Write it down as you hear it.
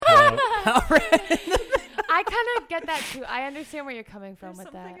I kind of get that too. I understand where you're coming from with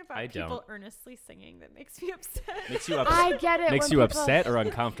something that. about I people don't. earnestly singing that makes me upset. Makes you upset. I get it. Makes when you people- upset or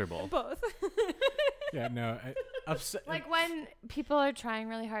uncomfortable? Both. Yeah, no, upset. Like when people are trying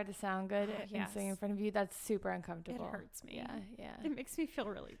really hard to sound good and Yes. sing in front of you, that's super uncomfortable. It hurts me. Yeah. It makes me feel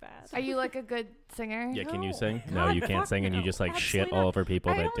really bad. Are you like a good singer? Yeah, can you No. sing? God, No, you can't fuck sing, and you no. just like shit Absolutely all not. over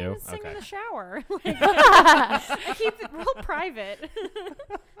people I that don't do. even sing in the shower. Like, I keep it real private.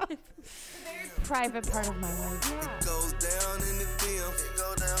 private part of my life. Yeah. Goes down in the DM. It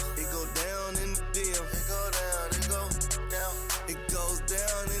go down. It go down in the DM. It go down. It go down. It goes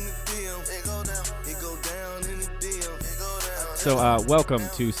down in the DM. It go down. It go down in the DM. It go down. So, welcome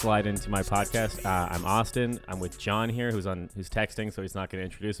to Slide Into My Podcast. I'm Austin. I'm with John here, who's texting, so he's not going to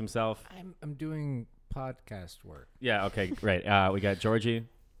introduce himself. I'm doing podcast work. Yeah. Okay. Great. We got Georgie.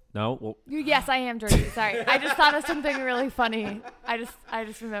 No. Well, Yes, I am Georgie. Sorry, I just thought of something really funny. I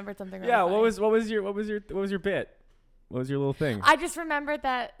just remembered something. Really yeah. funny. What was your bit? What was your little thing? I just remembered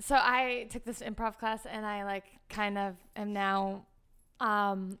that. So I took this improv class, and I like kind of am now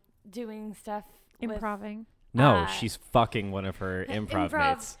doing stuff with Improving. No, she's fucking one of her improv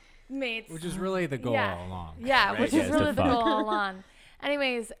mates. mates. Which is really the goal all along. Yeah, Right, which yeah, is it's really to the fuck. goal all along.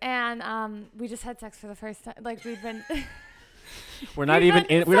 Anyways, and we just had sex for the first time. Like we've been. We're not We've even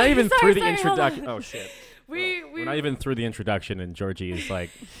been- we're not sorry, even sorry, through the sorry, hold introduction. on. Oh shit. We're not even through the introduction, and Georgie is like,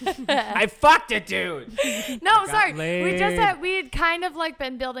 I fucked it, dude. No, sorry. We laid. just had we'd kind of like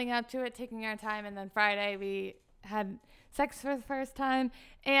been building up to it, taking our time, and then Friday we had sex for the first time.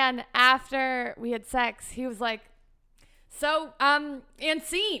 And after we had sex, he was like, "So, and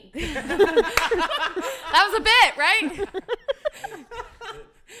scene." That was a bit, right?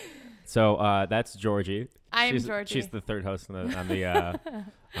 So that's Georgie. I am she's, Georgie. She's the third host on the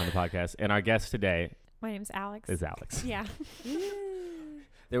podcast, and our guest today My name's Alex. is Alex. Yeah.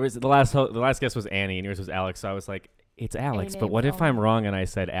 There was the last guest was Annie, and yours was Alex. So I was like, it's Alex. But names what if only. I'm wrong and I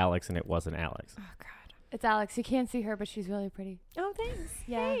said Alex and it wasn't Alex? Oh God. It's Alex. You can't see her, but she's really pretty. Oh, thanks.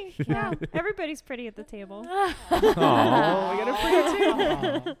 Yeah. Hey, yeah. Everybody's pretty at the table. Oh, we got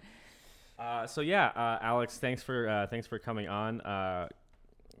a pretty too. So yeah, Alex, thanks for coming on.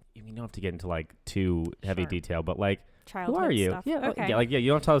 You don't have to get into like too heavy Sure. detail, but like, Childhood who are you? stuff. Yeah, Okay. yeah, you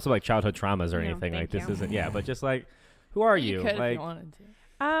don't tell us about like childhood traumas or No, anything. Like thank this you. isn't. Yeah, but just like, who are you? could if Like, you wanted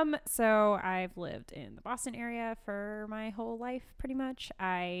to. So I've lived in the Boston area for my whole life, pretty much.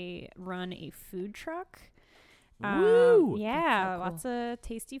 I run a food truck. Woo! Yeah, That's so cool. lots of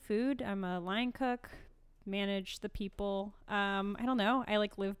tasty food. I'm a line cook, manage the people. I don't know. I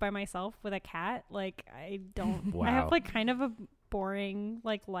like live by myself with a cat. Like I don't. Wow. I have like kind of a boring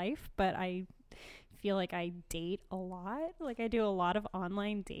like life, but I feel like I date a lot. Like I do a lot of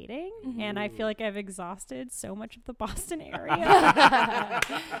online dating, and I feel like I've exhausted so much of the Boston area.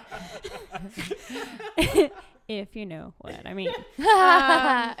 If you know what I mean.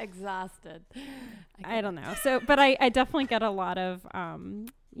 Exhausted. I don't know. So, but I definitely get a lot of,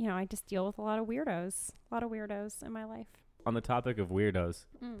 I just deal with a lot of weirdos in my life. on the topic of weirdos,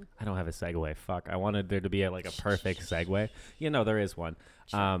 I don't have a segue. Fuck, I wanted there to be a perfect segue. There is one.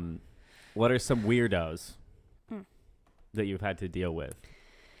 Sure. What are some weirdos that you've had to deal with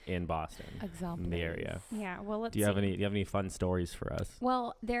in Boston, Examples. in the area? Yeah. Well, let's Do you have see. any fun stories for us?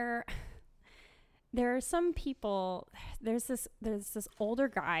 Well, there are some people. There's this older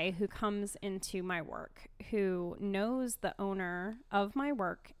guy who comes into my work who knows the owner of my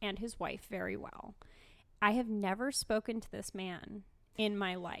work and his wife very well. I have never spoken to this man in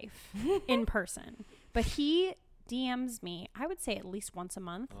my life in person, but he DMs me, I would say at least once a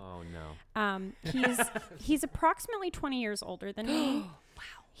month. Oh no. He's approximately 20 years older than me. Wow.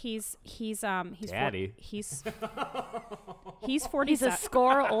 He's Daddy. He's He's 47. a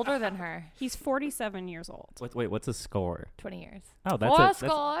score older than her. He's 47 years old. What's a score? 20 years. Oh, Or that's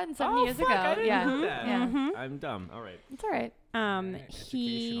score and 7 Oh, years fuck, ago. I didn't Yeah. know that. Yeah. I'm dumb. All right. It's all right.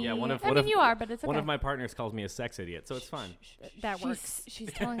 He Yeah, one of You are, but it's okay. one of my partners calls me a sex idiot, so it's fine. that works.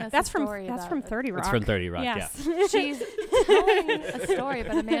 She's telling us That's a from story that's about from it. 30 Rock. It's from 30 Rock. Yes. She's telling a story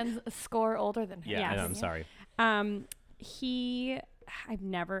about a man's a score older than her. Yeah. Yeah. Yes. I'm sorry. I've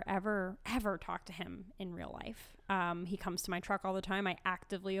never ever talked to him in real life. He comes to my truck all the time. I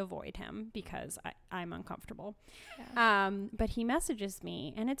actively avoid him because I'm uncomfortable. Yeah. But he messages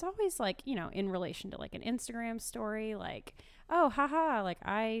me, and it's always like, in relation to like an Instagram story, like, oh, haha, like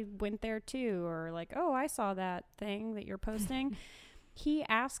I went there too, or like, oh, I saw that thing that you're posting. He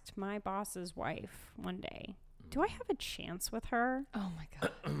asked my boss's wife one day, do I have a chance with her? Oh my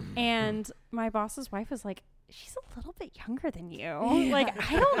God. And my boss's wife was like, she's a little bit younger than you. Like,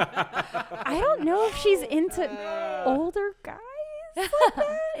 I don't know if she's into older guys. like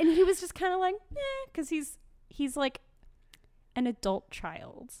that? And he was just kind of like, because he's like an adult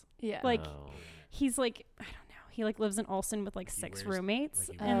child. Yeah. Like, Oh. he's like, I don't know. He like lives in Olson with like 6 wears- roommates,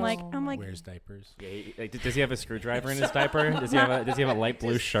 like he and like wears- I'm like, Wears diapers. Yeah, does he have a screwdriver in his diaper? Does he have a light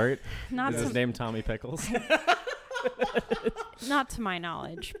blue shirt? not Is his to, name Tommy Pickles? not to my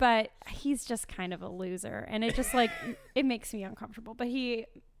knowledge, but he's just kind of a loser, and it just like it makes me uncomfortable. But he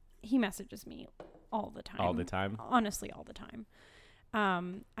messages me all the time. All the time. Honestly, all the time. I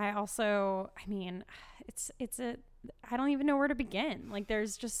mean, I don't even know where to begin. Like,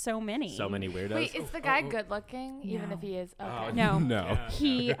 there's just so many. So many weirdos. Wait, is the guy good looking? Even No. if he is. Okay. Oh, No. no.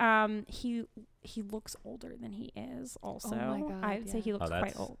 He looks older than he is. Also, Oh my God, I would say yeah. he looks Oh,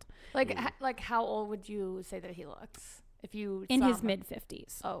 quite that's- old. Like how old would you say that he looks? If you In saw his him?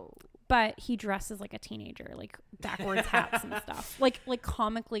 mid-50s. Oh. But he dresses like a teenager, like backwards hats and stuff. Like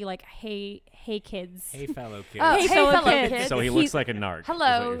comically, like, hey kids. Hey, fellow kids. Oh, Hey, hey, fellow fellow kids. kids. So he He's- looks like a narc. Is what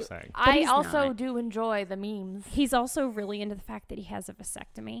Hello. you're saying. But I he's also not. do enjoy the memes. He's also really into the fact that he has a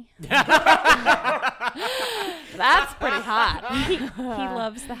vasectomy. That's pretty hot. he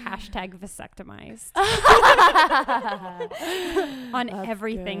loves the hashtag vasectomized on That's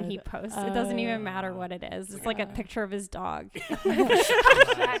everything he good. posts. It doesn't even matter what it is. It's like a picture of his dog.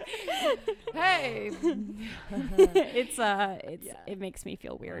 Hey. It makes me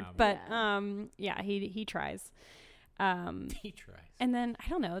feel weird. Wow. But Yeah. he tries. He tries. And then I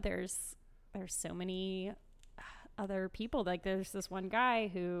don't know, there's so many other people. Like, there's this one guy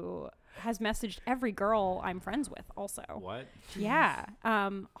who has messaged every girl I'm friends with also. What? Yeah.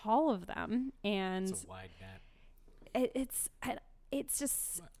 All of them. And It's a wide net. it's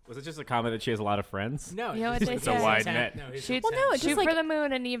just Was it just a comment that she has a lot of friends? No, You know what he's they It's a say? wide net. No, he's Shoot, Well, no, it's shoot just like- for the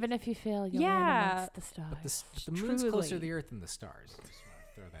moon, and even if you fail, you'll land Yeah. amongst the stars. the moon's closer to Truly. the Earth than the stars. I just want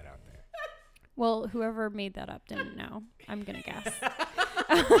to throw that out there. well, whoever made that up didn't know. I'm gonna guess.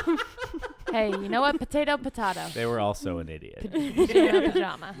 Hey, you know what? Potato, potato. They were also an idiot. Pajama,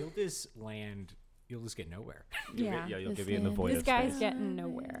 pajama. You'll just land. You'll just get nowhere. Yeah. You'll This give you in the land void This of guy's space. getting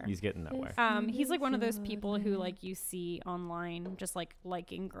nowhere. He's getting nowhere. He's like one of those people who like you see online just like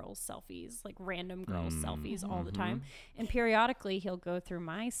liking girls' selfies, like random girls' selfies all the time. And periodically he'll go through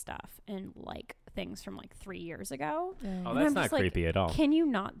my stuff and like things from like 3 years ago. Oh, And that's I'm not just like, creepy at all. Can you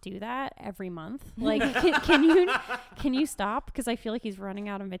not do that every month? Like, can you stop? Because I feel like he's running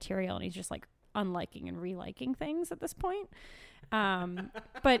out of material and he's just like unliking and reliking things at this point.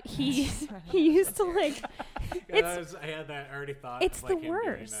 But he used to like. I had that already thought. It's the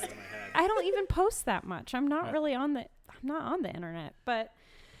worst. I don't even post that much. I'm not really on the. I'm not on the internet, but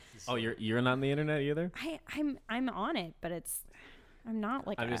Oh, you're not on the internet either? I'm on it, but I'm not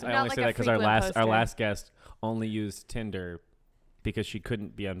like. I only Not say like that a because our frequent our poster. last guest only used Tinder because she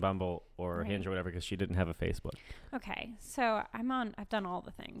couldn't be on Bumble or Right. Hinge or whatever because she didn't have a Facebook. Okay, so I've done all the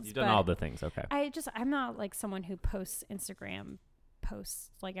things. You've done but all the things, okay? I'm not like someone who posts Instagram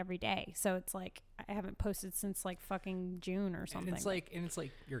posts like every day. So it's like I haven't posted since like fucking June or something. And it's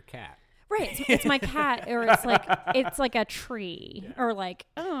like your cat. Right, it's my cat, or it's like a tree, or like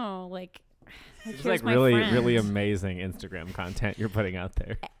like It's here's like my really friend. really amazing Instagram content you're putting out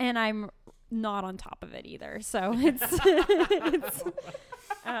there. And I'm not on top of it either. So it's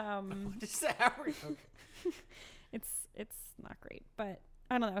it's not great, but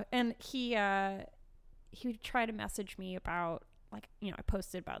I don't know. And he would try to message me about like, I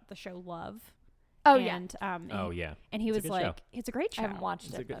posted about the show Love. Oh, yeah. and, Oh yeah, And he It's a was good like, show. "It's a great show. I haven't watched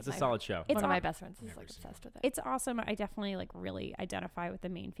it's it. a, good, but it's a my- solid show. It's One of aw- my best friends is Never like seen obsessed with it. It's awesome. I definitely like really identify with the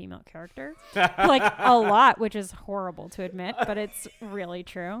main female character, like a lot, which is horrible to admit, but it's really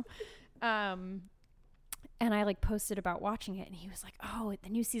true. And I like posted about watching it, and he was like, "Oh, the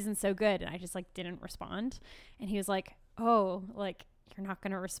new season's so good," and I just like didn't respond. And he was like, "Oh, like you're not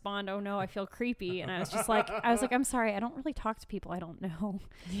gonna respond? Oh no, I feel creepy." And I was like, "I'm sorry, I don't really talk to people I don't know."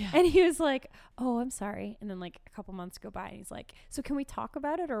 Yeah. And he was like, "Oh, I'm sorry." And then like a couple months go by, and he's like, "So can we talk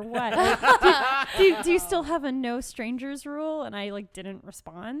about it or what? do you still have a no strangers rule?" And I like didn't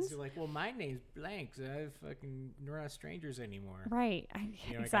respond. You're like, well, my name's blank, so we're not strangers anymore. Right. You know, I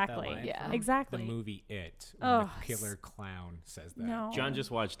got that Exactly. line Yeah. from Exactly. The movie It. When Oh, the killer clown says that. No. John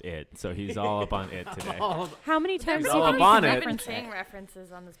just watched It, so he's all up on It today. How many times He's do you all think up on you it. I've been reference saying it?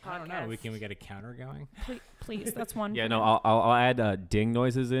 references on this podcast. I don't know. Can we get a counter going? Please, that's one. Yeah, for no, now. I'll add ding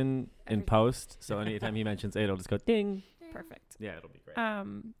noises in Every- post. So anytime he mentions It, it'll just go ding. Perfect. Yeah, it'll be great.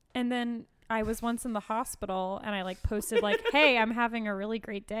 And then I was once in the hospital, and I like posted like, "Hey, I'm having a really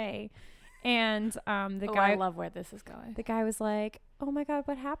great day," and the Oh, guy I love where this is going. the guy was like, oh my God,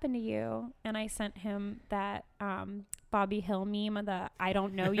 what happened to you? And I sent him that Bobby Hill meme of the I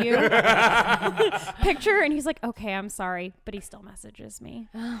don't know you picture. And he's like, okay, I'm sorry. But he still messages me.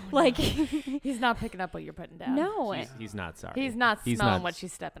 Oh, Like, he's not picking up what you're putting down. no. He's not sorry. He's not He's smelling not- what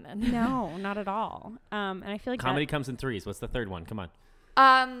she's stepping in. No, not at all. And I feel like Comedy comes in threes. What's the third one? Come on.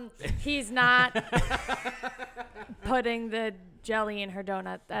 He's not putting the jelly in her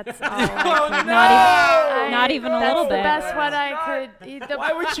donut. That's all. Not even a little bit. That's the best one I could eat.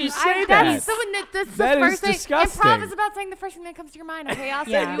 Why would you say That's that? that's That the is first thing. disgusting. Improv is about saying the first thing that comes to your mind. Okay,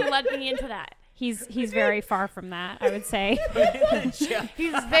 Austin, Yeah. you led me into that. he's very far from that, I would say.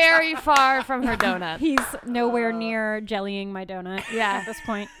 He's very far from her donut. He's nowhere near jellying my donut Yeah. at this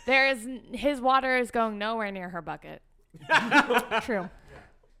point. His water is going nowhere near her bucket. True.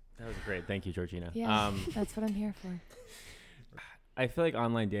 That was great. Thank you, Georgina. Yeah, that's what I'm here for. I feel like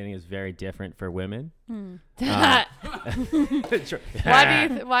online dating is very different for women. Why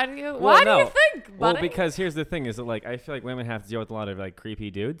do you think, buddy? Well, because here's the thing: is that like I feel like women have to deal with a lot of like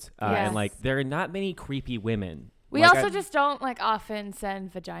creepy dudes, Yes. and like there are not many creepy women. we Like, also I- just don't like often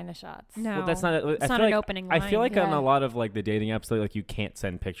send vagina shots. No. Well, that's not. It's I not feel an like, opening I line. feel like on Yeah. a lot of like the dating apps, like you can't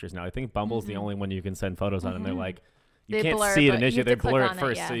send pictures now. I think Bumble's the Mhm. only one you can send photos on, and they're like, you They can't blur, see it but you initially. have They to click blur on it it,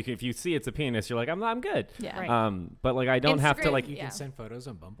 first. yeah. So if you see it's a penis, you're like, I'm good. Yeah. Right. But like I don't have to Instagram- like. You Yeah. can send photos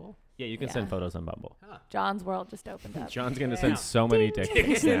on Bumble. Yeah, you can Yeah. send photos on Bumble. John's world just opened up. John's gonna Yeah. send so many dick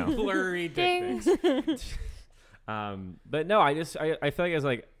pics now. Blurry dick Ding. pics. But no, I feel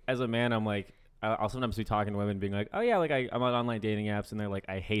like as a man, I'm like, I'll sometimes be talking to women being like, oh yeah, like I'm on online dating apps and they're like,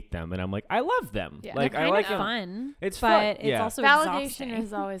 I hate them. And I'm like, I love them. Yeah. Like They're I kind like of them. fun. It's but fun, it's yeah. also Validation exhausting.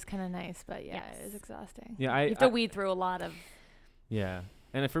 is always kind of nice, but yeah, Yes. it is exhausting. Yeah, You have to weed through a lot of. Yeah.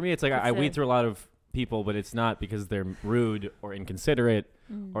 And for me, it's like I That's weed it. through a lot of people, but it's not because they're rude or inconsiderate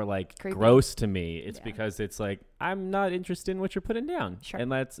or like Creepy. gross to me. It's Yeah. because it's like, I'm not interested in what you're putting down. Sure.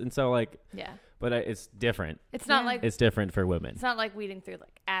 And so like, Yeah. but it's different. It's not Yeah. like It's different for women. it's not like weeding through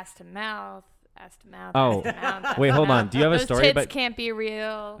like ass to mouth, ass to mouth. Oh. ass to mouth, ass Wait, to hold mouth. on. Do you have a Those story? tits But can't be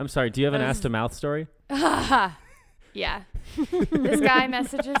real. I'm sorry. Do you have an Those- ass to mouth story? Yeah. This guy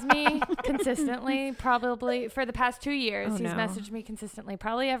messages me consistently, probably for the past 2 years. Oh, He's no. messaged me consistently,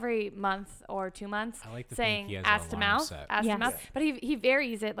 probably every month or 2 months, I like to think saying he has ass an to alarm mouth, set. ass to Yes. mouth. But he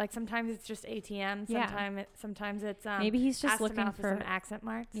varies it. Like sometimes it's just ATM, Yeah. sometimes it's Maybe he's just ass to looking mouth with for some accent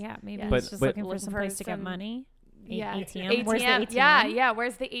marks. Yeah, maybe Yeah. But- he's just but- looking for Looking some for place to get some- money. Yeah. ATM. Where's the ATM? Yeah.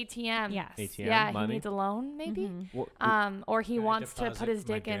 Where's the ATM? Yes. ATM Yeah, money. he needs a loan, maybe. Mhm. Well, Or he Can I wants to put deposit his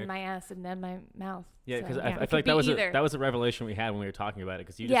my dick in dick? my ass and then my mouth. yeah, because So, I it feel could like be that was either. a revelation we had when we were talking about it.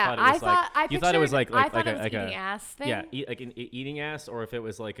 Because you just Yeah, thought it was I you thought it was like I thought it was like eating a ass thing. yeah, like an eating ass, or if it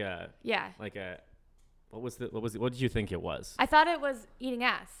was like a Yeah. what did you think it was? I thought it was eating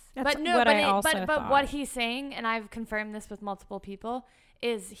ass. That's but no, what but, I also but what thought. he's saying, and I've confirmed this with multiple people,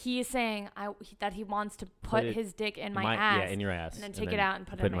 is he is saying that he wants to put it his dick in In my ass. yeah, in your ass, and then take it out and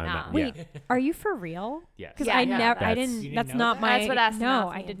put it in my mouth. Wait, Yeah. are you for real? Yes. Because Yeah, I yeah, never, I that's- didn't. You didn't That's know not that? my. That's what ass to no,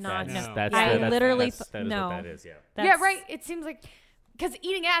 mouth I means. did not That's- know. That's I the- literally that is no. what that is. Yeah. Yeah, That's- right. It seems like because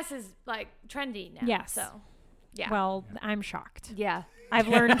eating ass is like trendy now. Yes. So, yeah. Well, I'm shocked. yeah. I've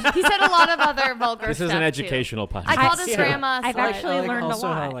learned. He said a lot of other vulgar This stuff is an too. educational podcast. I called his Yeah. grandma. I've slut. actually I like learned a also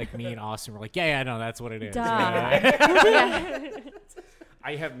how lot. like me and Austin were like, yeah, no, that's what it is. Duh. Yeah.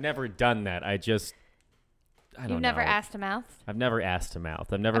 I have never done that. I don't You've know. never asked to mouth. I've never asked to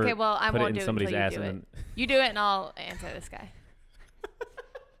mouth. I've never Okay, well, I put it won't in do it somebody's until you ass do and it. You do it, and I'll answer this guy.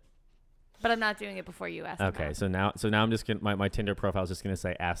 But I'm not doing it before you ask. then him okay. out. So now I'm just gonna my Tinder profile is just gonna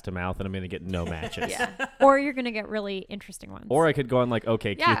say ass to mouth, and I'm gonna get no matches. Yeah. Or you're gonna get really interesting ones. Or I could go on like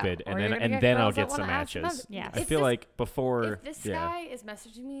OK Yeah, Cupid, or and you're then gonna and get then I'll girls that get some wanna ask them matches. out. Yes. I If feel this- like before. If this yeah. guy is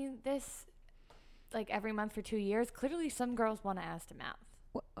messaging me this like every month for 2 years, clearly some girls want to ask to mouth.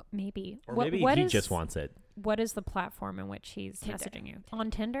 Maybe. Or What- maybe what he is- just wants it. What is the platform in which he's Tinder. messaging you? On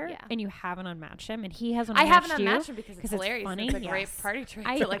Tinder? Yeah. And you haven't unmatched him, and he hasn't I unmatched haven't you? unmatched him because it's 'Cause it's hilarious. funny? It's a great Yes. party trick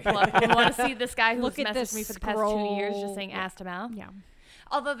I- to like pull up. You want to see this guy who's Look at messaged this me for the past 2 years just scroll. saying ass to mouth. Yeah.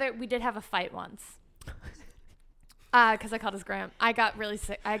 Although we did have a fight once. Because I called his I got really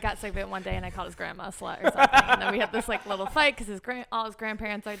sick. I got sick of it one day, and I called his grandma a slut or something. And then we had this like little fight because Oh, all his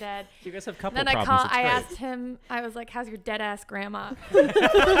grandparents are dead. You guys have couple Then I problems. It's I great. asked him. I was like, "How's your dead ass grandma?"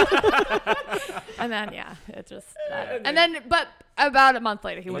 And then yeah, it just. And then, but about a month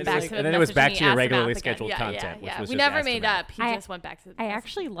later, he went back to and then it was messaging back me, to your asked regularly about the guy. scheduled content, which was we just never asked made him out. up. He I- just went back to. I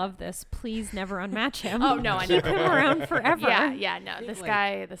actually love this. Please never unmatch him. Oh, no, I Keep never him will. around forever. Yeah. No, think, this like,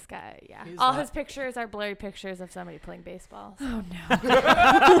 guy. Yeah. his All la- his pictures are blurry pictures of somebody playing baseball. So. Oh no.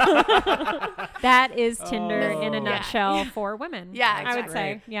 That is Tinder in a Oh. nutshell for women. Yeah, I would exactly.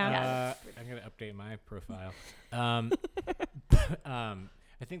 say. Yeah. Yeah. I'm gonna update my profile.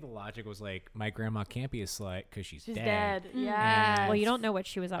 I think the logic was like, my grandma can't be a slut because she's She's dead. dead. Mm. Yeah. Well, you don't know what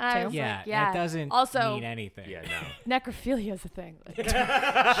she was up I to. was Yeah, like, yeah. that doesn't Also- mean anything. Yeah, no. Necrophilia is a thing. Like,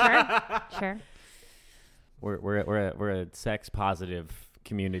 Sure. We're a sex positive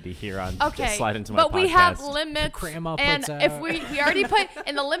community here on okay, Just Slide Into My but Podcast. we have limits, Grandma and puts if out- we already put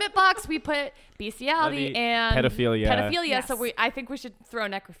in the limit box, we put bestiality and pedophilia. Pedophilia. So Yes. I think we should throw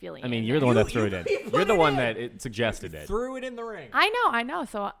necrophilia. I mean, in you're the there. one that threw it in. You're the one that it suggested it. Threw it in the ring. I know.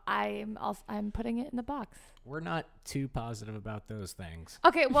 So I'm putting it in the box. We're not too positive about those things.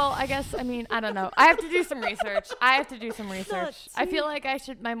 Okay, well, I guess I don't know. I have to do some research. I feel like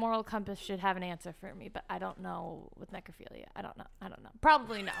my moral compass should have an answer for me, but I don't know with necrophilia. I don't know.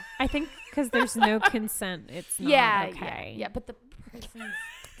 Probably no. I think because there's no consent, it's not okay. Yeah, but the person's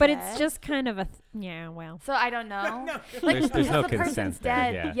But dead. it's just kind of a well. So I don't know. There's because no the person's consent there.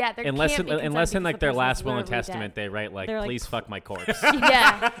 dead. Yeah. There unless can't be consent unless in because like the their person's last will and literally testament dead. they write like, They're like, please fuck my corpse.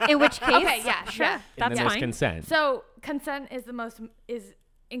 Yeah. In which case, Okay. Yeah. sure, Yeah. And that's then there's fine. consent. So consent is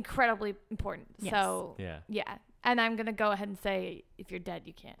incredibly important. Yes. So Yeah. and I'm gonna go ahead and say if you're dead,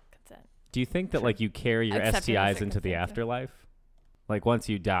 you can't consent. Do you think that like you carry your Except in a STIs into the circumstance. afterlife? Like once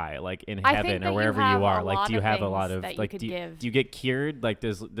you die, like in I think heaven that or you wherever have you are, a like lot do you of have a things lot of that you like could do give. you get cured? Like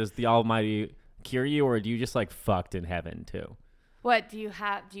does the Almighty cure you, or do you just like fucked in heaven too? What do you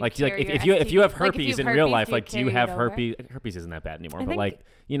have? Do you Like carry if your you have STD? Like, if herpes you in have real herpes, life, like do you carry have it over? herpes? Herpes isn't that bad anymore, I but think- like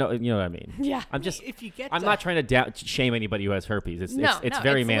you know what I mean. Yeah. I'm just If you get I'm not trying to shame anybody who has herpes. It's No, it's no,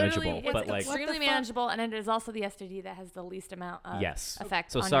 very literally- manageable, it's but like extremely manageable, and it is also the STD that has the least amount of yes.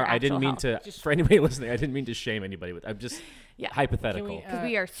 effect. So on sorry, your I didn't actual mean health. to. For anybody listening, I didn't mean to shame anybody. I'm just Yeah. hypothetical. Can we, Because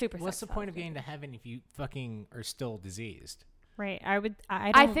we are super. What's the sex point of positive. getting to heaven if you fucking are still diseased? Right. I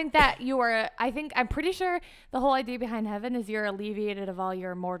I think that I'm pretty sure the whole idea behind heaven is you're alleviated of all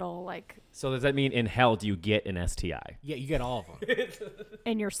your mortal, like, So does that mean in hell do you get an STI? Yeah, you get all of them.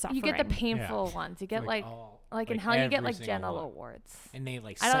 and you're suffering. you get the painful ones. You get like all- in hell you get every like single genital one. warts. And they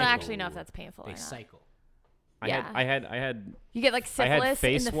like I don't cycle. actually know if that's painful They or not. cycle. Yeah. I had You get like I syphilis had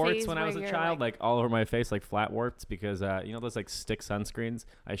face in the warts phase when I was where a you're, child, like all over my face, like flat warts, because you know those like stick sunscreens.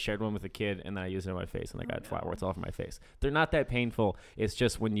 I shared one with a kid, and then I used it on my face, and I got flat warts all over my face. They're not that painful. It's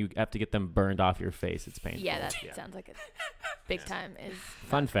just when you have to get them burned off your face, it's painful. Yeah, that sounds like a big time is.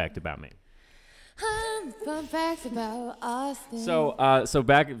 Fun fact about me. Fun facts about Austin. So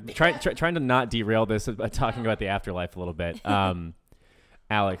back trying to not derail this, but talking about the afterlife a little bit.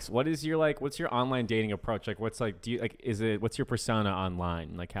 Alex, what's your online dating approach? Like, what's your persona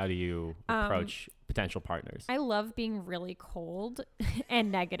online? Like, how do you approach potential partners? I love being really cold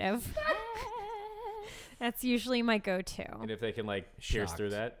and negative. That's usually my go-to. And if they can like pierce Shocked. through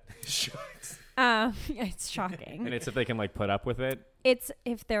that, It's shocking. and it's if they can like put up with it, It's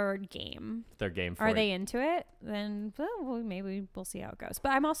if they're game. they're game for Are it. they into it? Then maybe we'll see how it goes. But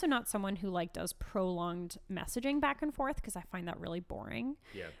I'm also not someone who like does prolonged messaging back and forth because I find that really boring.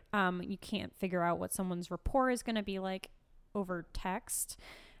 Yeah. You can't figure out what someone's rapport is going to be like over text.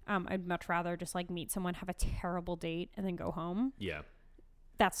 I'd much rather just like meet someone, have a terrible date, and then go home. Yeah.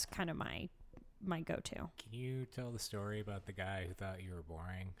 That's kind of my go-to. Can you tell the story about the guy who thought you were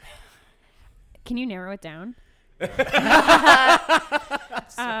boring? Can you narrow it down?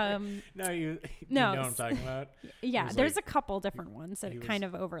 No, you No, know what I'm talking about? Yeah, was there's like- a couple different ones that he was- kind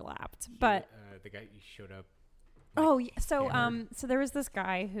of overlapped, but the guy you showed up. oh, yeah, so hammered. so there was this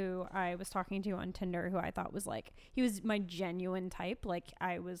guy who I was talking to on Tinder who I thought was like he was my genuine type. Like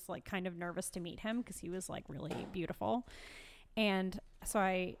I was like kind of nervous to meet him because he was like really beautiful, and so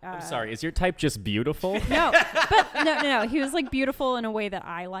I'm Sorry, is your type just beautiful? No, but no. He was like beautiful in a way that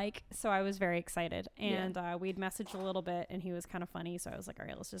I like. So I was very excited. And we'd messaged a little bit and he was kind of funny. So I was like, all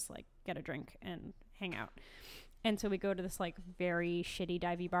right, let's just like get a drink and hang out. And so we go to this like very shitty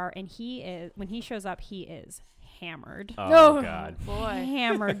divey bar. And when he shows up, he is hammered. Oh God. boy.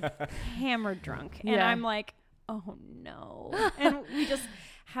 Hammered drunk. And Yeah. I'm like, oh no. And we just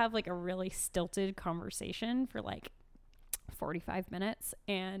have like a really stilted conversation for like 45 minutes,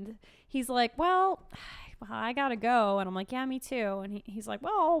 and he's like, well, I gotta go, and I'm like, yeah, me too. And he's like,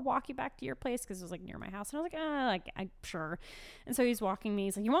 well, I'll walk you back to your place because it was like near my house. And I was like, I'm sure. And so he's walking me.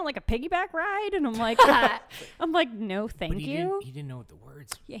 He's like, you want like a piggyback ride? And I'm like, no, thank But you. he didn't know what the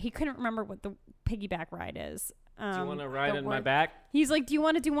words. Yeah, he couldn't remember what the piggyback ride is. Do you want to ride the on my work- back? He's like, do you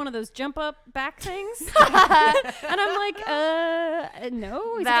want to do one of those jump up back things? And I'm like,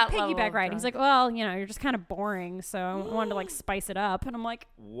 no. He's That like, a level piggyback of ride. He's drunk. like, well, you're just kind of boring, so I wanted to like spice it up. And I'm like,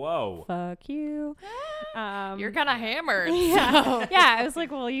 Whoa. fuck you. You're kind of hammered. yeah. Yeah, I was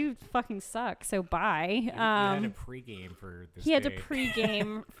like, well, you fucking suck, so bye. You had a pregame for this. He had to date.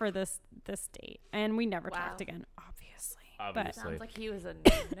 pregame for this date, and we never Wow. talked again, obviously. Obviously. Sounds like he was a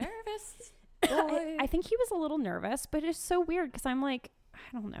nervous boy. I think he was a little nervous, but it's so weird because I'm like, I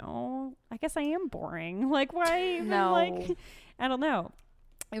don't know. I guess I am boring. Like, why? Even, No. Like, I don't know.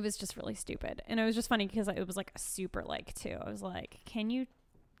 It was just really stupid, and it was just funny because it was like a super like too. I was like, can you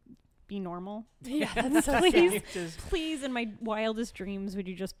be normal? Yeah, that's so Please, sad. please, in my wildest dreams, would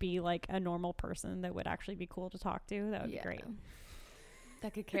you just be like a normal person that would actually be cool to talk to? That would be great.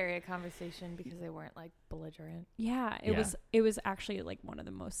 That could carry a conversation because they weren't like belligerent. Yeah, it was actually like one of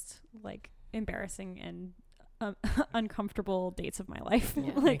the most like embarrassing and uncomfortable dates of my life.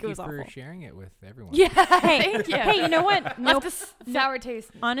 Yeah. Like Thank it was you for awful. sharing it with everyone. Yeah, Hey, thank you. hey, you know what? No, Left a sour taste.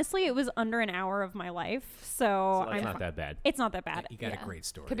 honestly, it was under an hour of my life, so So that's I'm not that bad. It's not that bad. You got Yeah. a great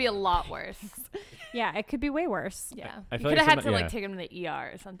story. Could be a lot worse. Yeah, it could be way worse. Yeah, I you feel could like have had some- to yeah. like take him to the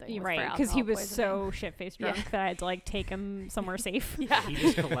ER or something. You're for right, because he alcohol was poisoning. so shit faced Yeah. drunk that I had to like take him somewhere safe. Yeah. He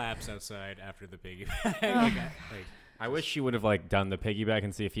just collapsed outside after the piggyback. like, I wish you would have like done the piggyback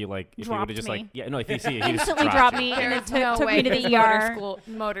and see if he like if he would Dropped have just me. like if you see it, he just Instantly dropped dropped you. me and There's then no took way me to his the ER.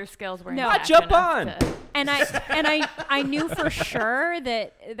 motor skills were No. intact Jump enough on! to- And I knew for sure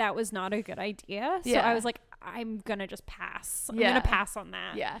that was not a good idea. So Yeah. I was like, I'm gonna just pass. I'm Yeah. gonna pass on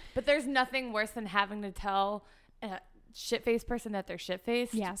that. Yeah, but there's nothing worse than having to tell a shit-faced person that they're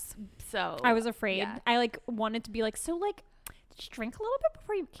shit-faced. Yes. So I was afraid. yeah. I like wanted to be like, so like, did you drink a little bit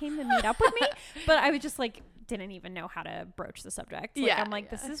before you came to meet up with me? But I was just like, didn't even know how to broach the subject. Like, Yeah, I'm like,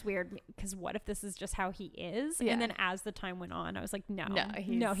 this yeah. is weird because what if this is just how he is? Yeah. And then as the time went on, I was like, no,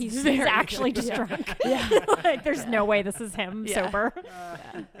 No, he's very actually just yeah. drunk. Like, there's no way this is him Yeah. sober.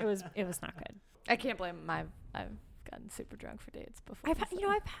 It was not good. I can't blame him. I've gotten super drunk for dates before. I've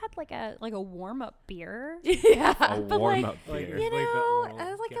had like a warm up beer. yeah. A But, warm like, up like- beer. You Like that know, little-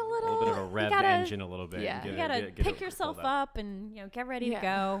 I was like get a A little. little bit of a you rev gotta, engine a little bit. Yeah. Get You it- gotta get it pick pulled yourself up. up and get ready to Yeah.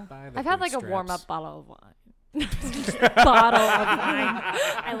 go. by the I've had like a bootstraps. warm-up bottle of wine. Bottle of wine.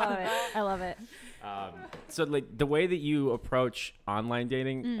 I love it. I love it. So like the way that you approach online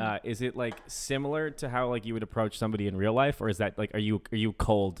dating, Mm. is it like similar to how like you would approach somebody in real life, or is that like are you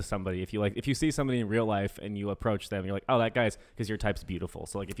cold to somebody if you see somebody in real life and you approach them, you're like, oh, that guy's because your type's beautiful.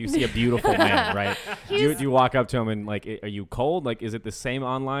 So like if you see a beautiful man, right? Do you walk up to him and like are you cold? Like is it the same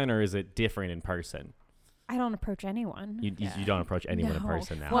online or is it different in person? I don't approach anyone. You don't approach anyone in No.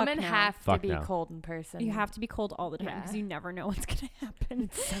 person now. Fuck Women no. have Fuck to be no. cold in person. You have to be cold all the time because Yeah. you never know what's gonna happen.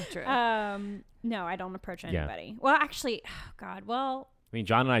 So true. No, I don't approach Yeah. anybody. Well, actually, oh God. Well, I mean,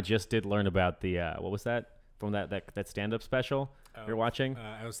 John and I just did learn about the what was that from that stand-up special you're watching?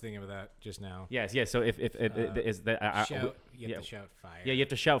 I was thinking of that just now. Yes. So if is that Shout, you yeah. have to shout fire. Yeah, you have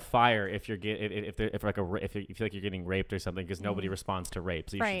to shout fire if you're if you feel like you're getting raped or something because nobody responds to rape.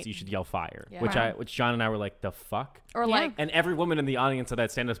 So Right. you should yell fire. Yeah. Which John and I were like, the fuck? or Yeah. like And every woman in the audience of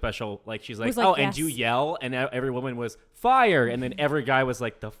that stand-up special, like she's like, Was like, oh, and yes. you yell, and every woman was fire, and then every guy was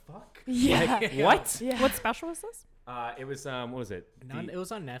like, the fuck? yeah. Like, what? Yeah. what special was this? It was what was it? It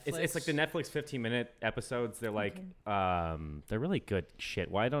was on Netflix. It's like the Netflix 15-minute episodes. They're like they're really good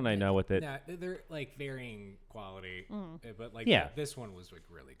shit. Why don't I know what that? No, they're like varying quality, but like Yeah. this one was like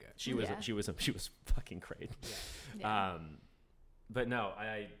really good. She was Yeah. she was fucking great. Yeah. But no,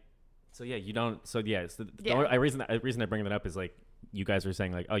 so yeah, you don't. So yeah, so the Yeah. only reason I bring that up is like you guys are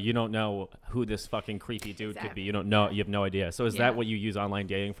saying like, oh, you don't know who this fucking creepy dude could be. You don't know. You have no idea. So is Yeah. that what you use online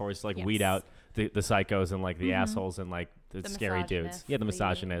dating for? Is to like weed Yes. out the psychos and like the assholes and like the scary dudes. misogynist, Yeah, the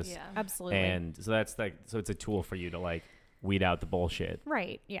misogynists. Yeah. Absolutely. And so that's like so it's a tool for you to like weed out the bullshit.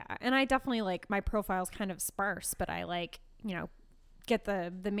 Right. Yeah. And I definitely like my profile's kind of sparse, but I like, get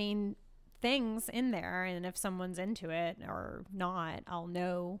the main things in there. And if someone's into it or not, I'll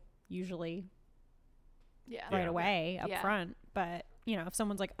know usually Yeah. right away up Yeah. front. But, if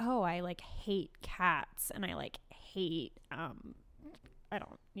someone's like, oh, I like hate cats and I like hate, I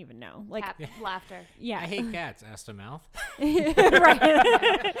don't even know. Like, Laughter. yeah. I hate cats. Ass to mouth. right.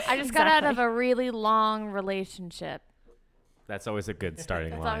 I just got out of a really long relationship. That's always a good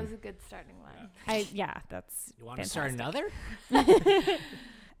starting That's line. always a good starting line. That's You want to start fantastic. another?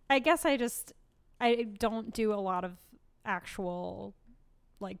 I guess I don't do a lot of actual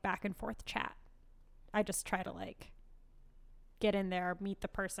like back and forth chat. I just try to like get in there, meet the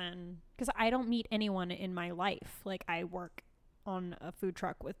person because I don't meet anyone in my life. Like I work on a food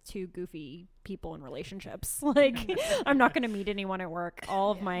truck with two goofy people in relationships. Like, I'm not going to meet anyone at work.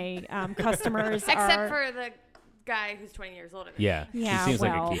 All of my customers Except for the guy who's 20 years older than Yeah. Yeah, He seems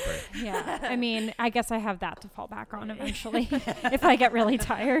like well, a keeper. Yeah. I mean, I guess I have that to fall back on eventually if I get really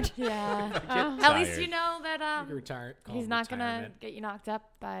tired. Yeah. Get At least tired. you know that Retire. call he's it not gonna retirement. get you knocked up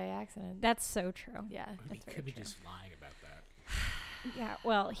by accident. That's so true. Yeah, He that's very could be true. just lying about that. Yeah.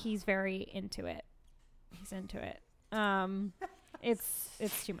 Well, he's very into it. He's into it.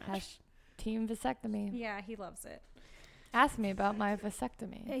 It's too much. Team vasectomy. Yeah, he loves it. Ask me about my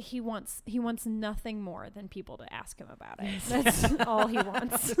vasectomy. He wants nothing more than people to ask him about it. That's all he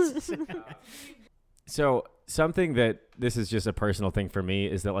wants. So something that this is just a personal thing for me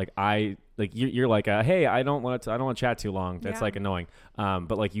is that like you're like hey, I don't want to chat too long. That's Yeah. like annoying.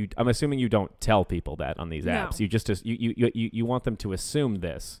 But like I'm assuming you don't tell people that on these No. apps. You just you want them to assume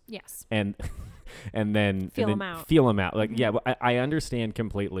this Yes. and then Feel and 'em then out. feel them out. Like Mhm. yeah, but I understand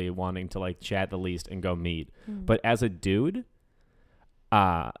completely wanting to like chat the least and go meet. But as a dude,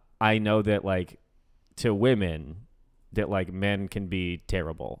 I know that like to women that like men can be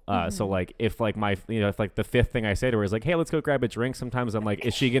terrible. So like if like if like the fifth thing I say to her is like, hey, let's go grab a drink. Sometimes I'm like,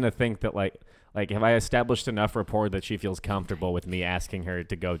 is she gonna think that like have I established enough rapport that she feels comfortable with me asking her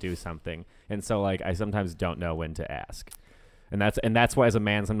to go do something? And so like I sometimes don't know when to ask. And that's why as a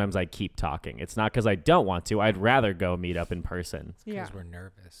man sometimes I keep talking. It's not because I don't want to. I'd rather go meet up in person. Yeah. Because we're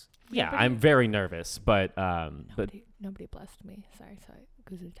nervous. Yeah, but I'm very nervous, but Nobody blessed me. Sorry.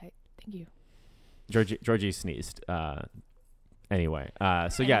 Goose is tight. Thank you. Georgie sneezed. Anyway, so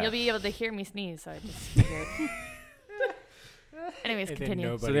And yeah. you'll be able to hear me sneeze. So I just figured. Anyways, And then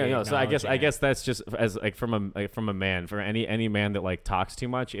continue. So yeah, no. So I acknowledging guess that's just as like from a man. For any man that like talks too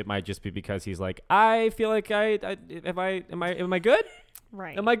much, it might just be because he's like, I feel like am I good?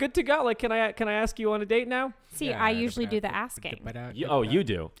 Right. Am I good to go? Like, can I ask you on a date now? See, Yeah, I usually do the asking. You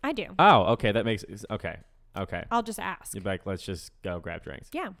do. I do. Oh, okay. That makes okay. I'll just ask. You're like, let's just go grab drinks.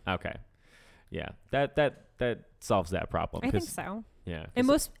 Yeah, Okay. Yeah. That solves that problem. I think 'cause- so. Yeah. And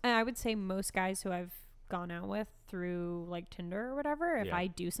 'cause- I would say most guys who I've gone out with through like Tinder or whatever, if Yeah. I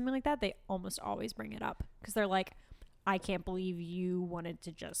do something like that, they almost always bring it up because they're like, I can't believe you wanted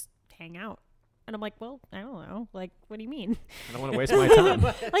to just hang out. And I'm like, well, I don't know. Like, what do you mean? I don't want to waste my time.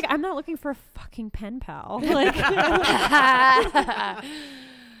 Like, I'm not looking for a fucking pen pal. Like,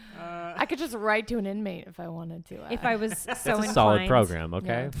 I could just write to an inmate if I wanted to. if I was so That's a inclined. solid program.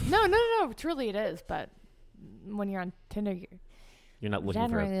 Okay. Yeah. No. Truly, it is. But when you're on Tinder, You're not looking for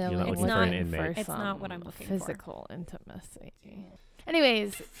generally you're not It's looking for an not inmate. It's not some what I'm looking for. physical intimacy.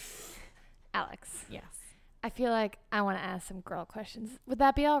 Anyways, Alex, Yes. I feel like I want to ask some girl questions. Would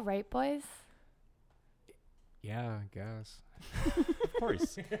that be all right, boys? Yeah, I guess. Of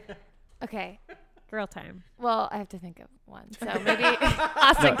course. Okay. Girl time. Well, I have to think of one. So maybe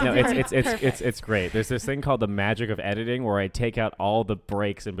Austin No, can it's great. There's this thing called the magic of editing where I take out all the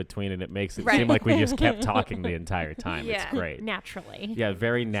breaks in between and it makes it Right. seem like we just kept talking the entire time. Yeah. It's great. Naturally. Yeah,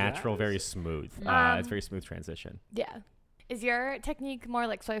 very natural, very smooth. It's a very smooth transition. Yeah. Is your technique more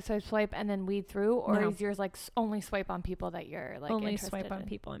like swipe, and then weed through, or No. is yours like only swipe on people that you're like Only interested swipe on in?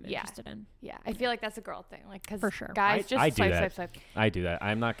 people I'm Yeah. interested in. Yeah, I feel like that's a girl thing, like because For sure. guys I just do swipe, that. swipe. I do that.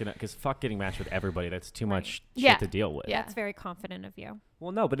 I'm not gonna because fuck getting matched with everybody. That's too much shit Yeah. to deal with. Yeah. That's very confident of you.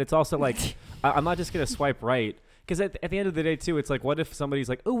 Well, no, but it's also like I'm not just gonna swipe right because at the end of the day too, it's like what if somebody's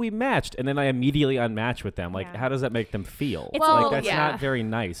like, oh, we matched, and then I immediately unmatch with them. Like, Yeah. how does that make them feel? It's Well, like that's yeah. not very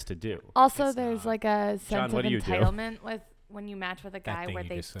nice to do. Also, It's there's not. like a John, sense what of do you do? entitlement with when you match with a guy thing where you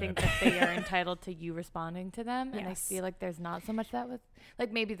they just think said. that they are entitled to you responding to them, and I Yes. feel like there's not so much that with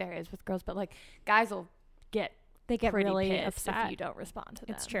like maybe there is with girls, but like guys will get They get pretty really pissed upset. if you don't respond to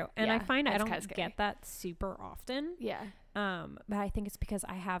them. It's true. And Yeah, I find I that's don't kinda scary. get that super often. Yeah. But I think it's because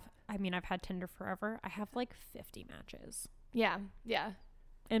I've had Tinder forever. I have like 50 matches. Yeah. Yeah.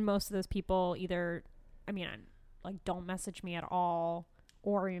 And most of those people either, I like don't message me at all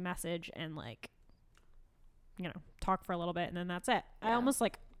or we message and like, talk for a little bit and then that's it. I Yeah. almost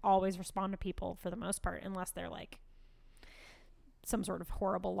like always respond to people for the most part unless they're like some sort of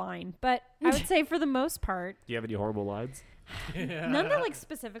horrible line. But I would say for the most part, Do you have any horrible lines? none that like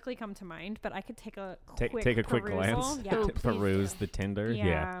specifically come to mind, but I could take a Take a quick glance. Yeah. Oh, please Peruse do. the Tinder.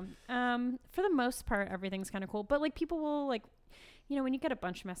 Yeah. For the most part, everything's kind of cool. But like people will like, when you get a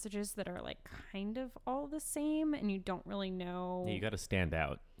bunch of messages that are like kind of all the same and you don't really know. You got to stand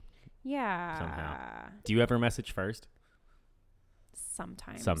out. Yeah. somehow. Do you ever message first?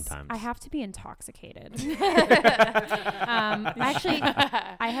 Sometimes. Sometimes. I have to be intoxicated. Actually,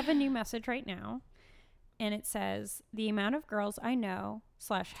 I have a new message right now, and it says, the amount of girls I know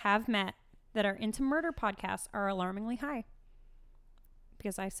 / have met that are into murder podcasts are alarmingly high.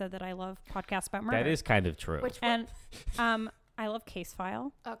 because I said that I love podcasts about murder. That is kind of true. Which one? And I love Case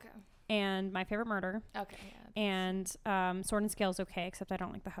File Okay. and My Favorite Murder Okay. Yeah. and Sword and Scale is okay, except I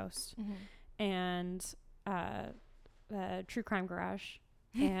don't like the host. Mm-hmm. And True Crime Garage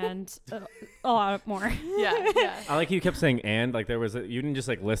and a lot more. Yeah. I like you kept saying and like there was you didn't just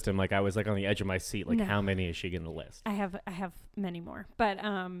like list them like I was like on the edge of my seat like No. how many is she gonna list? I have many more, but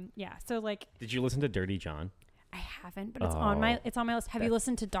yeah. So like Did you listen to Dirty John? I haven't, but it's on my Oh. list. Have you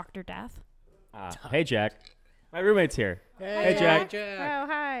listened to Dr. Death? Hey Jack, my roommate's here. Hey, Jack. Oh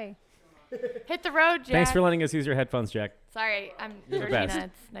hi. Hit the road, Jack. Thanks for letting us use your headphones, Jack. Sorry, I'm You're the Georgina. best.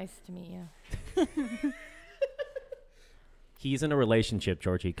 It's nice to meet you. He's in a relationship,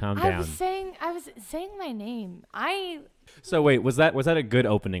 Georgie. Calm I down. was saying my name. So wait, was that a good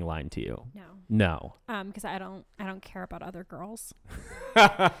opening line to you? No. No. Because I don't care about other girls. Wait.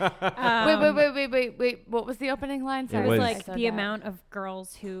 What was the opening line? It It was was- like I said the that. amount of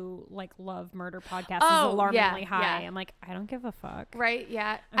girls who like love murder podcasts Oh, is alarmingly yeah, high. yeah. I'm like, I don't give a fuck. Right?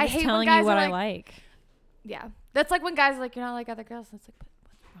 Yeah. I'm I just hate telling when guys you what are I like, like. Yeah. That's like when guys are like, you're not like other girls. And it's like, but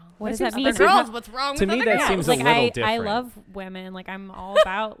what's wrong? What does That that seems- mean? Other that girls, what's wrong to with me other that girls? seems a like little I different. love women. Like I'm all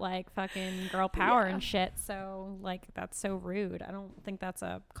about like fucking girl power Yeah. and shit. So like that's so rude. I don't think that's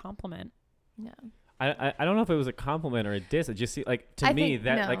a compliment. No. I don't know if it was a compliment or a diss. It just like to I me think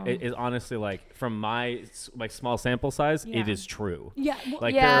that like no. it is honestly like from my like small sample size, Yeah. it is true. Yeah.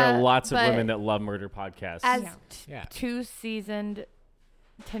 Like there are Yeah, lots of but women that love murder podcasts. As Yeah. Yeah. two seasoned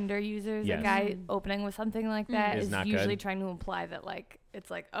Tinder users, Yes. a guy opening with something like that Is is not usually good. trying to imply that like it's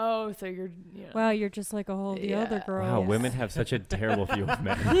like, oh, so you're Well, you're just like all the other Yeah. girls. Wow, women have such a terrible view of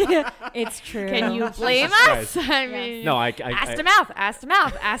men. It's true. Can you blame Jesus us? Christ. I mean, No, ass I to mouth, ass to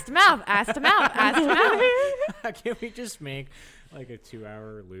mouth, ass to mouth, ass to mouth, ass to mouth. Can we just make like a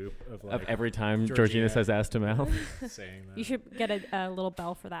 2-hour loop of like of every time Georgina Georgina. says ass to mouth. saying that? You should get a little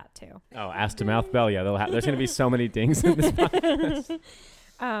bell for that too. Oh, ass to mouth bell. Yeah, there's going to be so many dings in this podcast.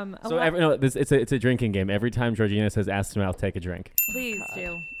 A So lot- it's a drinking game. Every time Georgina says ass to mouth, take a drink. Please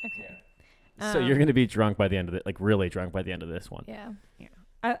do. okay. So you're going to be drunk by the end of it, like really drunk by the end of this one. Yeah.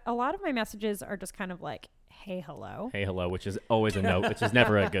 A lot of my messages are just kind of like, hey, hello. Hey, hello, which is always a note, which is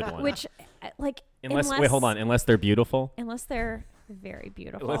never a good one. Which, like, unless wait, hold on. Unless they're beautiful. Unless they're very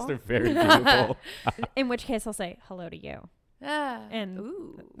beautiful. Unless they're very beautiful. In which case, I'll say hello to you. Ah. And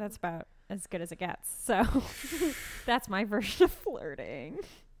Ooh. that's about as good as it gets. So that's my version of flirting.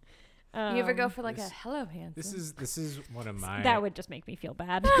 You ever go Um, for like a this- hello handsome? This is one of my That would just make me feel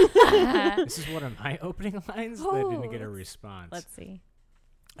bad. this is one of my opening lines that didn't get a response. Let's see.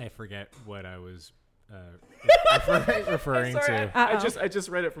 I forget what I was referring to. Uh-oh. I just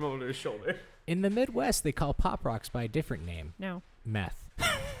read it from over his shoulder. In the Midwest, they call Pop Rocks by a different name, No. meth.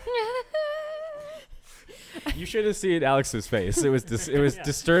 You should have seen Alex's face. It was Yeah.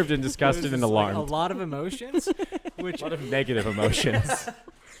 disturbed and disgusted It was and just, like, alarmed. a lot of emotions, A which lot of negative emotions.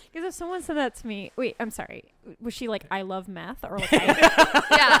 Because if someone said that to me, wait, I'm sorry. Was she like, I love meth? Or like,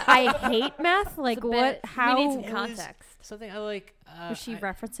 Yeah. I hate meth? Like, It's a what? bit- How? We need some It was- context. something I like. Was she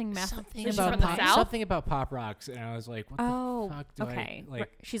referencing meth? something Is she about from the pop, South? something about Pop Rocks, and I was like, what Oh, the fuck do okay. I like?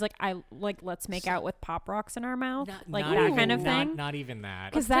 She's like, let's make out with Pop Rocks in our mouth, Not, like not that even, kind of not, thing. Not even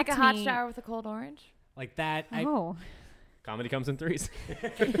that. 'Cause Take a that to hot me- shower with a cold orange. Like that. Oh, Comedy comes in threes.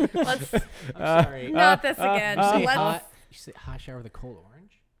 Let's I'm sorry. not this again. You say Let's hot. You say hot shower with a cold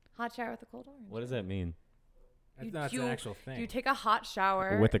orange. hot shower with a cold orange. What does that mean? That's you- an actual thing. You take a hot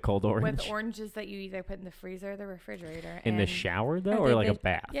shower With a cold orange? with oranges that you either put in the freezer or the refrigerator. In the and- shower though, Are or they like a veg-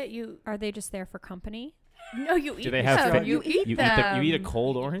 bath? Yeah, you. are they just there for company? No, you eat. Do they have? them. fa- You eat you them. you eat a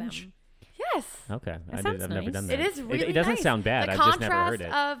cold Eat orange? them. Yes. Okay, That I've sounds never done nice. that. It is really It doesn't nice. sound bad. The I've just never heard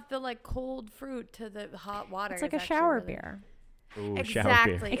contrast it. of the like cold fruit to the hot water. It's like is a actually shower really- beer, Ooh, shower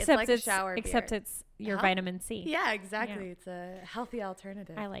Exactly. beer. It's except like a shower except beer. it's your Huh? vitamin C. Yeah, exactly. It's a healthy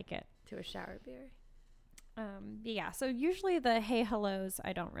alternative I like it. to a shower beer. Yeah. So usually the hey hellos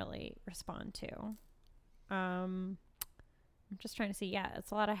I don't really respond to. I'm just trying to see. Yeah,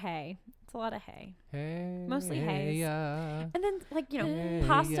 it's a lot of hey. It's a lot of hey. Hey, Mostly haze. yeah. And then like Hey,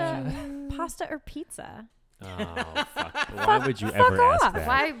 pasta or pizza. Oh, fuck. Why would you fuck ever ask off. that?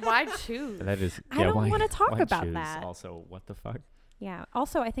 Why choose? That is. I yeah, don't why- wanna talk why about choose? that. Also, what the fuck? Yeah.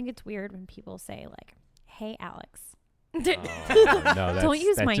 Also, I think it's weird when people say like, "Hey, Alex." Oh, no, Don't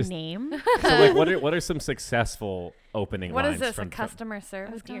use that's my just- name. So, like, what are some successful opening What lines? is this? A from- customer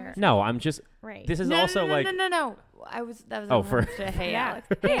service? Oh, dear. conversation? No, I'm just. Right. This is No, also no, like. no. That was Oh, a for- reference to hey Yeah. Alex.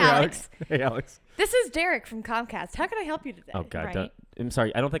 Hey Alex. Hey, Alex. This is Derek from Comcast. How can I help you today? Oh God, Right. I'm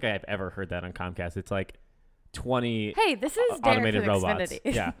sorry. I don't think I've ever heard that on Comcast. It's like, 20 Hey, this is Derek automated from robots.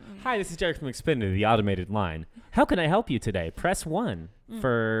 Xfinity. Yeah. Hi, this is Derek from Xfinity, the automated line. How can I help you today? Press 1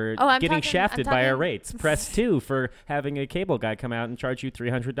 for Oh, I'm getting talking- shafted I'm by our talking- rates. Press 2 for having a cable guy come out and charge you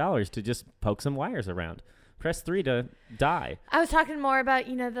 $300 to just poke some wires around. Press 3 to die. I was talking more about,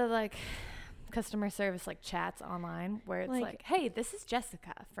 you know, the like customer service like chats online where it's Like- like, hey, this is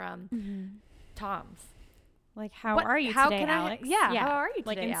Jessica from Tom's. Like, how What- are you how today, can I- Alex? yeah, how are you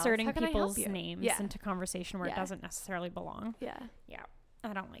Like today, Alex? inserting How can I help people's you? names Yeah. into conversation where it Yeah. doesn't necessarily belong. Yeah. Yeah,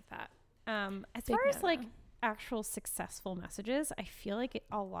 I don't like that. As Big far as no-no. like actual successful messages, I feel like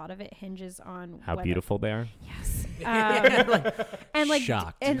a lot of it hinges on How whether- beautiful they are. Yes. And like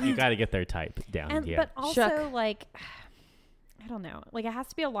Shocked. and You got to get their type down. and Yeah. but also Shook. like I don't know. Like it has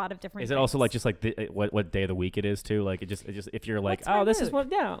to be a lot of different. Is it also like things. just like what day of the week it is too? Like it just if you're like, What's my oh, this is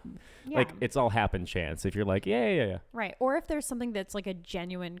mood? what Yeah. like it's all happen chance. If you're like, yeah. Right. Or if there's something that's like a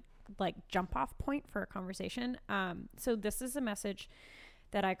genuine like jump off point for a conversation. So this is a message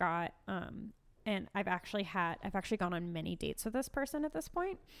that I got and I've actually gone on many dates with this person at this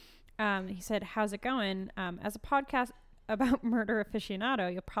point. He said, "How's it going? As a podcast about murder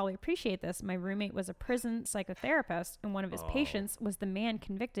aficionado, you'll probably appreciate this. My roommate was a prison psychotherapist, and one of his patients was the man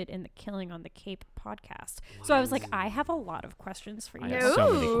convicted in the Killing on the Cape podcast." So I was like, I have a lot of questions for you. I have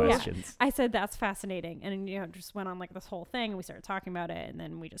so many No. questions. I said, that's fascinating. And, just went on like this whole thing and we started talking about it. And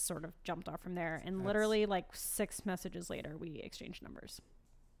then we just sort of jumped off from there. And literally like 6 messages later, we exchanged numbers.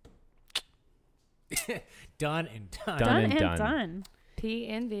 Done and done. Done and and done. done. P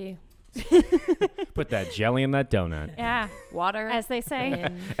and V. Put that jelly in that donut. Yeah. Water. As they say.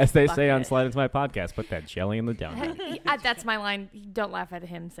 in As they say on bucket. Slide Into My Podcast, put that jelly in the donut. That's my line. Don't laugh at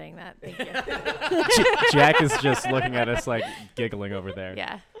him saying that. Thank you. Jack is just looking at us like giggling over there.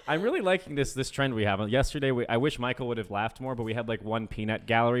 Yeah. I'm really liking this trend we have. Yesterday, I wish Michael would have laughed more, but we had like one peanut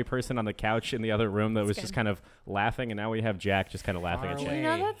gallery person on the couch in the other room that was just kind of laughing, and now we have Jack just kind of laughing Far at away. You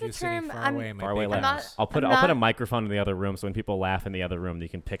know, that's a You're sitting term Far I'm- away, my Far away big laugh. house. I'll put I'm a not- microphone in the other room so when people laugh in the other room, you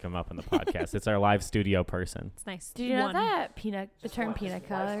can pick them up in the podcast. It's our live studio person. It's nice. Did you know One. that the term peanut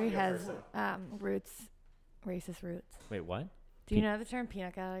gallery has racist roots? Wait, what? Do you know the term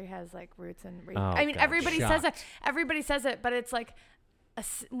peanut gallery has like roots and Oh, I mean, God. everybody says it. Shocked. Everybody says it, but it's like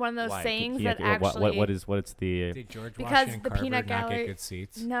one of those Why? sayings Yeah, that actually. what's the Did George Because Washington the Carver peanut not gallery- get good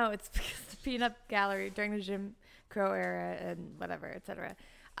seats? No, it's because the peanut gallery during the Jim Crow era and whatever, etc.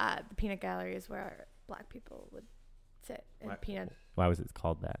 The peanut gallery is where black people would sit, and What? peanut. why was it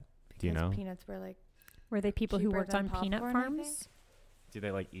called that? Do you because know? Peanuts were like Were they people who cheaper worked than on peanut popcorn, I farms? Do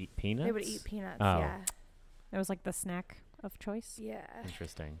they like eat peanuts? they would eat peanuts. Oh. Yeah, That was like the snack of choice. yeah.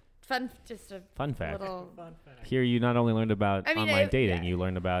 Interesting. Fun, just a Fun fact. little. Here, you not only learned about I mean, online it- dating, yeah. you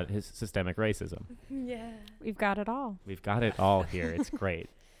learned about his systemic racism. Yeah. We've got it all. We've got it all here. It's great.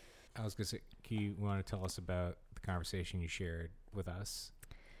 I was gonna say, can you want to tell us about the conversation you shared with us?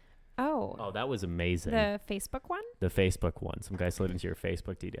 Oh. Oh, that was amazing. The Facebook one? The Facebook one. Some guy slid into your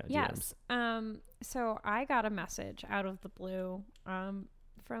Facebook DMs. Yes. So I got a message out of the blue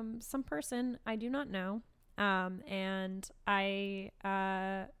from some person I do not know. And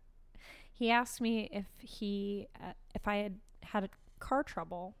he asked me if I had a car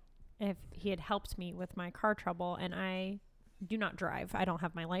trouble, if he had helped me with my car trouble, and I do not drive. I don't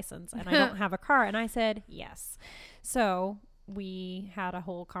have my license and I don't have a car. And I said yes. So we had a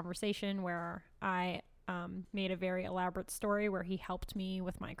whole conversation where I made a very elaborate story where he helped me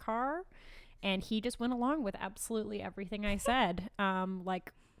with my car, and he just went along with absolutely everything I said,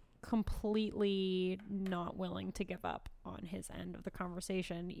 like completely not willing to give up on his end of the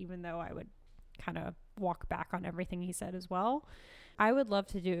conversation, even though I would kind of walk back on everything he said as well. I would love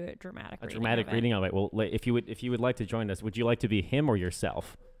to do a dramatic reading of it. Well, if you would like to join us, would you like to be him or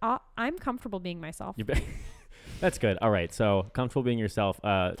yourself? I'm comfortable being myself. That's good. All right. So comfortable being yourself.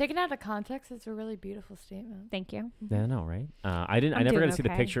 Taken out of context, it's a a really beautiful statement. Thank you. Yeah, no, right? I never got doing to see the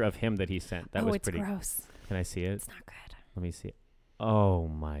okay. picture of him that he sent. That was it's pretty. gross. Can I see it? It's not good. Let me see it. Oh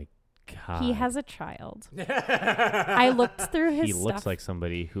my God. He has a child. I looked through his He stuff. looks like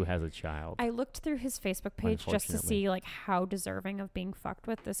somebody who has a child. I looked through his Facebook page just to Unfortunately. see like how deserving of being fucked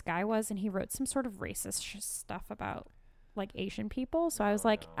with this guy was, and he wrote some sort of racist stuff about like Asian people. So I was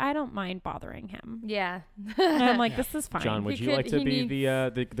like, I don't mind bothering him. Yeah. And I'm like, this is fine. John, would He you could- like to he be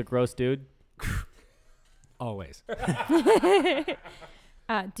needs- the gross dude? Always.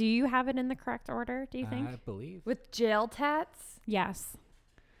 Do you have it in the correct order? Do you think? I believe. With jail tats. Yes.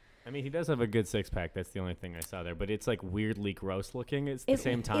 I mean, he does have a good six pack. That's the only thing I saw there, but it's like weirdly gross looking at the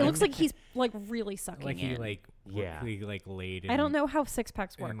same time. It looks like he's like really sucking Like in. he like Yeah. he like laid. I don't in- know how six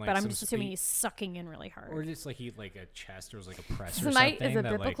packs work, and, like, but I'm some just assuming spe- he's sucking in really hard. Or just like he like a chest or was like a press or Smite something. is a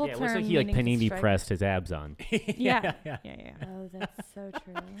that, like, biblical Yeah, it looks term like he like meaning to panini strike. pressed his abs on. yeah. yeah. Oh, that's so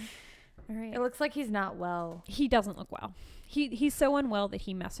true. All right. It looks like he's not well He doesn't look well. He's so unwell that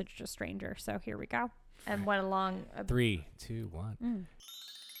he messaged a stranger. So here we go. and went along. 3, 2, 1. Mm.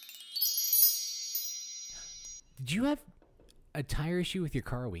 Did you have a tire issue with your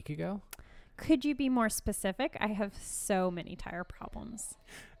car a week ago? Could you be more specific? I have so many tire problems.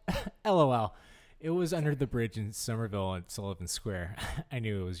 LOL. It was under the bridge in Somerville at Sullivan Square. I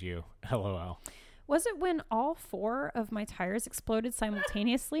knew it was you. LOL. Was it when all 4 of my tires exploded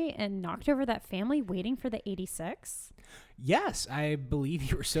simultaneously and knocked over that family waiting for the 86? Yes, I believe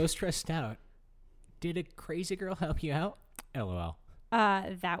you were so stressed out. Did a crazy girl help you out? LOL.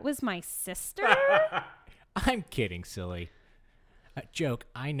 That was my sister? I'm kidding, silly. Joke,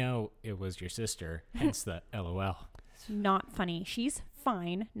 I know it was your sister, hence the LOL. Not funny. She's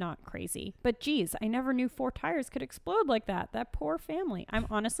fine, not crazy. But geez, I never knew 4 tires could explode like that. That poor family. I'm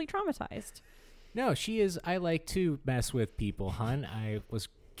honestly traumatized. No, she is. I like to mess with people, hun. I was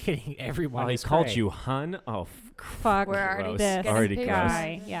kidding everyone. Oh, he is called great. you hun? Oh, Fuck We're already gross. this Already gross.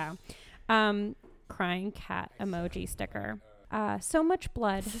 guy. Yeah. Crying cat emoji sticker. So much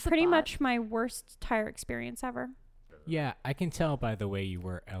blood. Is this a Pretty bot? much my worst tire experience ever. Yeah, I can tell by the way you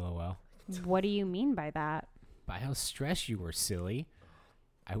were, LOL. What do you mean by that? By how stressed you were, silly.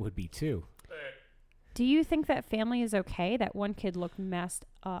 I would be too. Do you think that family is okay? That one kid looked messed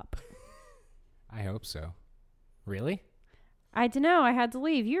up. I hope so. Really? I don't know. I had to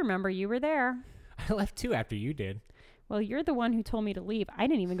leave. You remember you were there. I left too after you did. Well, you're the one who told me to leave. I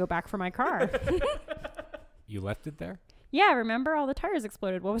didn't even go back for my car. You left it there? Yeah, remember all the tires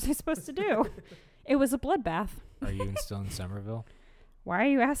exploded. What was I supposed to do? It was a bloodbath. Are you still in Somerville? Why are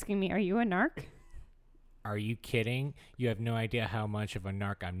you asking me? Are you a narc? Are you kidding? You have no idea how much of a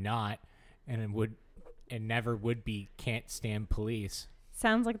narc I'm not, and never would be. Can't stand police.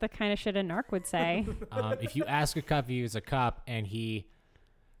 Sounds like the kind of shit a narc would say. If you ask a cop if he was a cop and he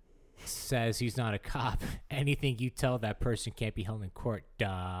says he's not a cop, anything you tell that person can't be held in court.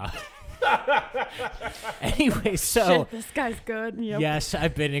 Duh. Anyway, so Shit, this guy's good. yes,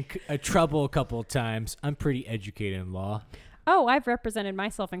 I've been in trouble a couple of times. I'm pretty educated in law. Oh, I've represented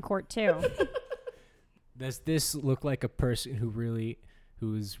myself in court too. Does this look like a person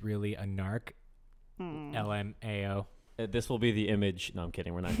who's really a narc? LMAO. This will be the image. No, I'm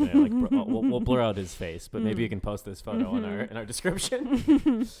kidding. We're not going to like. We'll blur out his face, but maybe you can post this photo in our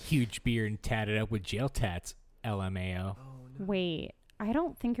description. Huge beard and tatted up with jail tats. LMAO. Wait, I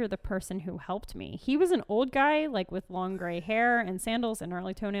don't think you're the person who helped me. He was an old guy, like with long gray hair and sandals and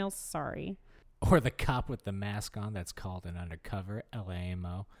gnarly toenails. Sorry. Or the cop with the mask on that's called an undercover.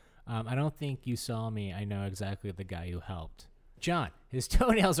 LAMO. I don't think you saw me. I know exactly the guy who helped. John, his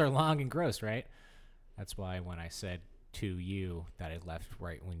toenails are long and gross, right? That's why when I said to you that I left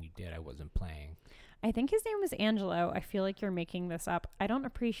right when you did, I wasn't playing. I think his name was Angelo. I feel like you're making this up. I don't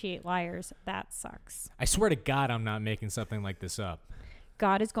appreciate liars. That sucks. I swear to God I'm not making something like this up.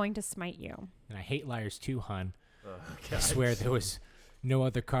 God is going to smite you. And I hate liars too, hun. I swear there was no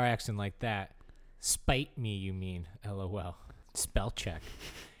other car accident like that. Spite me, you mean. LOL. Spell check.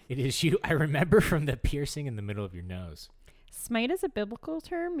 It is you I remember from the piercing in the middle of your nose. Smite is a biblical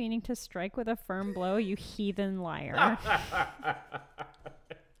term meaning to strike with a firm blow, you heathen liar.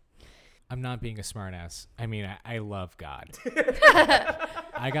 I'm not being a smartass. I mean, I love God.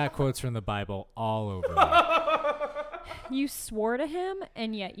 I got quotes from the Bible all over me. You swore to him,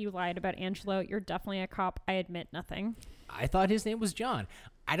 and yet you lied about Angelo. You're definitely a cop. I admit nothing. I thought his name was John.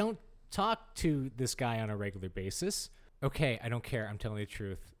 I don't talk to this guy on a regular basis. Okay, I don't care. I'm telling the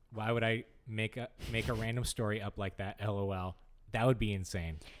truth. Why would I make a random story up like that? LOL. That would be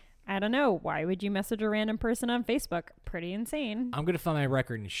insane. I don't know. Why would you message a random person on Facebook? Pretty insane. I'm going to find my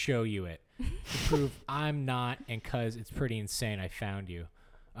record and show you it to prove I'm not, and because it's pretty insane, I found you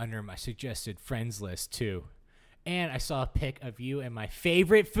under my suggested friends list, too. And I saw a pic of you and my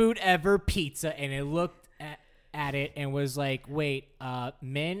favorite food ever, pizza, and it looked at it and was like, wait,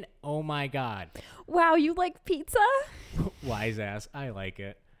 Min? Oh, my God. Wow, you like pizza? Wise ass. I like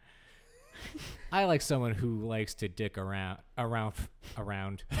it. I like someone who likes to dick around.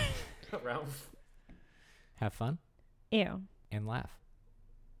 Have fun Ew. and laugh.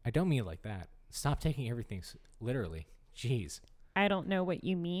 I don't mean it like that. Stop taking everything literally. Jeez. I don't know what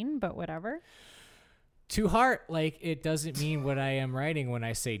you mean, but whatever. To heart, like it doesn't mean what I am writing when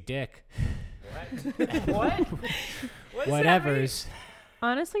I say dick. What? Whatever's.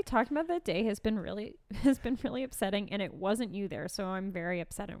 Honestly, talking about that day has been really upsetting, and it wasn't you there, so I'm very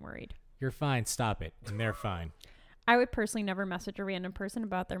upset and worried. You're fine. Stop it. And they're fine. I would personally never message a random person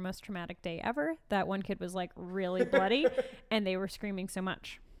about their most traumatic day ever. That one kid was like really bloody, and they were screaming so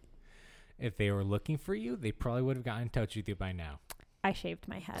much. If they were looking for you, they probably would have gotten in touch with you by now. I shaved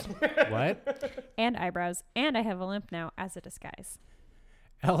my head What? and eyebrows, and I have a limp now as a disguise.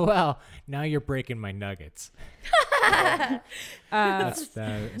 LOL. Now you're breaking my nuggets. I That's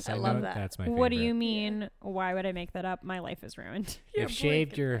love that. That's my favorite. What do you mean? Why would I make that up? My life is ruined. If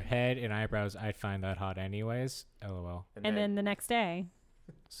shaved your head and eyebrows, I'd find that hot anyways. LOL. And then the next day.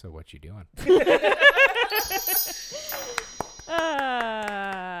 So what you doing?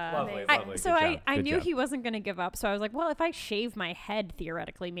 Lovely, I lovely. so Good I, job. I Good knew job. he wasn't going to give up. So I was like, well, if I shave my head,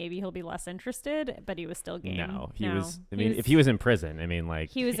 theoretically, maybe he'll be less interested. But he was still game. No, he was. I mean, if he was in prison, I mean, like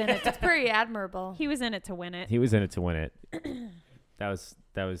he was in it. It's pretty admirable. He was in it to win it. he was in it to win it. That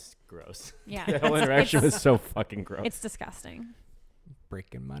was gross. Yeah, That whole interaction was so fucking gross. it's disgusting.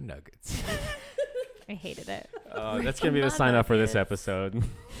 Breaking my nuggets. I hated it. That's gonna be the my sign up for this nuggets. episode.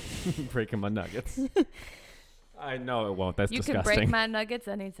 Breaking my nuggets. I know it won't. That's You disgusting. can break my nuggets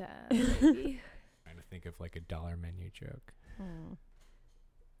anytime. baby. Trying to think of like a dollar menu joke.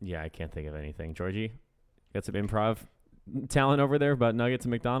 Yeah, I can't think of anything. Georgie, got some improv talent over there about nuggets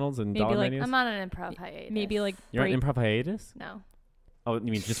and McDonald's and Maybe dollar like- menus? I'm on an improv hiatus. Maybe like You're on break- improv hiatus? No, Oh,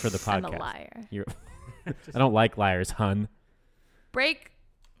 you mean just for the podcast? I'm a liar. I don't like liars, hun. Break.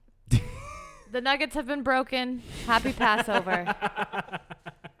 The nuggets have been broken. Happy Passover.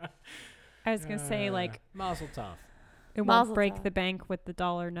 I was gonna say like Mazel tov. it won't Mazel break tov. the bank with the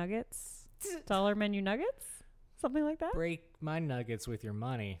dollar nuggets, dollar menu nuggets, something like that. Break my nuggets with your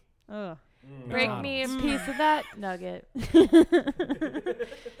money. Ugh. Break me a McDonald's. piece of that nugget.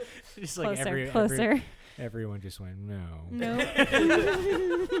 Just like Closer. everyone just went no.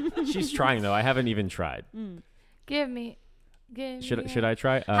 No. She's trying though. I haven't even tried. Give me. Should I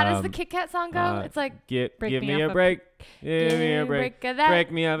try? How does the Kit Kat song go? It's like give Break me me a off a break. Give me a break. of that.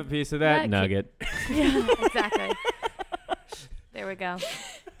 Break me up a piece of that That nugget. Yeah, exactly. There we go.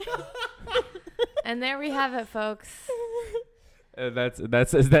 And there we have it, folks.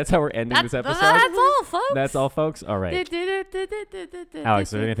 That's how we're ending this episode. That's all, folks. That's all, folks. All right. Alex,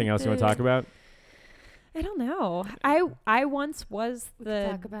 is there anything else you want to talk about? I don't know. I once was the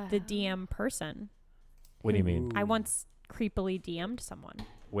talk about the DM person. What do you mean? I once creepily DM'd someone.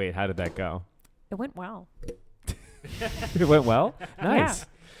 Wait, how did that go? It went well. It went well. Nice.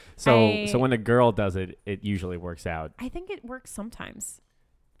 Yeah. So when a girl does it, it usually works out. I think it works sometimes.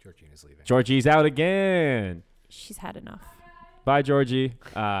 Georgina's leaving. Georgie's out again. She's had enough. Bye, Georgie.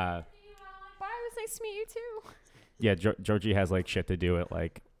 Bye. It was nice to meet you too. Yeah, Georgie has like shit to do at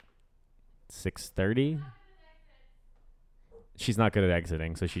like 6:30. She's not good at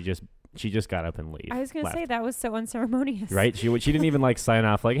exiting, so she just got up and I was gonna left. say that was so unceremonious. Right? She didn't even like sign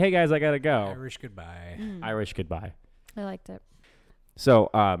off like, "Hey guys, I gotta go." Irish goodbye. Irish goodbye. I liked it. So,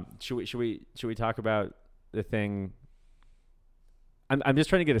 should we talk about the thing? I'm just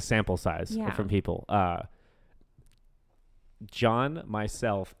trying to get a sample size Yeah. from people. John,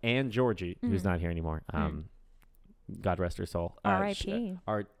 myself, and Georgie, who's not here anymore. God rest her soul. R.I.P.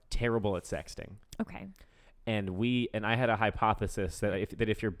 Are terrible at sexting, Okay. and I had a hypothesis that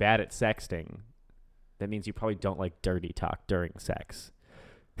if you're bad at sexting, that means you probably don't like dirty talk during sex.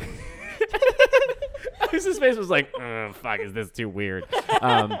 His face was like, "Fuck, is this too weird?"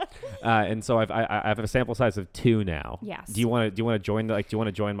 And so I have a sample size of 2 now. Yes. Do you want to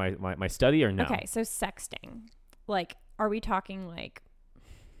join my study or no? Okay. So sexting, like, are we talking like,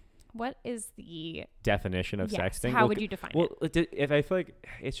 what is the Definition of yes, sexting. How would you define Well, it? if I feel like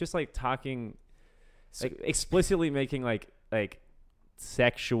it's just like talking, like explicitly making like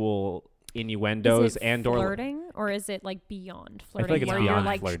sexual innuendos Is it and or flirting, or is it like beyond feel flirting? like it's where beyond you're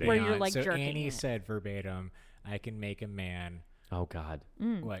like flirting. where you're like so jerking Annie it? said verbatim, I can make a man oh god,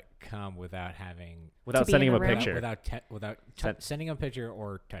 come without having without be sending in him a a room? picture, without Send- sending him a picture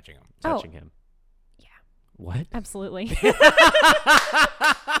or touching him. touching him. Yeah. What? Absolutely.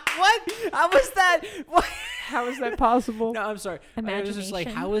 What? How was that? What? How is that possible? No, I'm sorry. I was just like,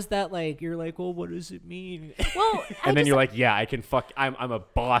 Imagination. how is that like? You're like, well, what does it mean? Well, And then you're like, yeah, I can fuck. I'm a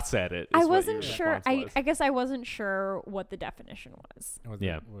boss at it. is I what wasn't your sure. response was. I guess I wasn't sure what the definition was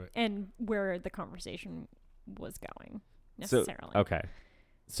Yeah. and where the conversation was going So necessarily. okay.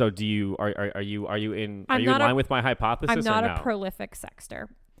 So do you are you in I'm in not a- line with my hypothesis? I'm not or a no? prolific sexter.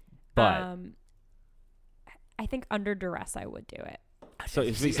 But I think under duress I would do it. so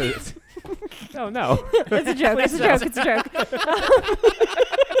it's oh no. It's a joke. It's a joke. It's a joke.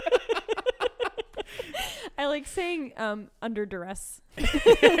 like saying under duress.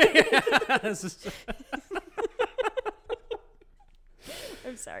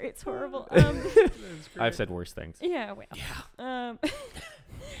 I'm sorry, it's horrible. I've said worse things. Yeah, well. Yeah.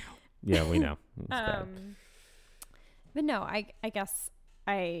 Yeah, we know. It's bad. But no, I guess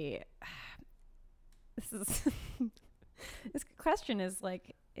this is this question is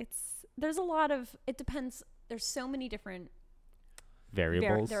like there's a lot of it depends. There's so many different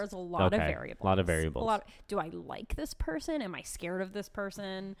Variables. there's a lot of Okay. variables. A lot of variables. Do I like this person? Am I scared of this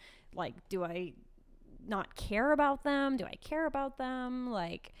person? Like, do I not care about them? Do I care about them?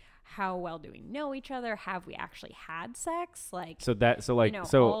 Like, how well do we know each other? Have we actually had sex? Like, So that so like know,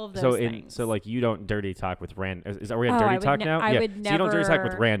 so all of so those in things. so like you don't dirty talk with are we on Oh, dirty I would talk ne- now? I yeah. would So you don't dirty talk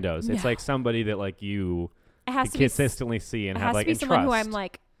with never- randos. It's No. like somebody that like you it has to be consistently see and it have has like to be and someone who trust. I'm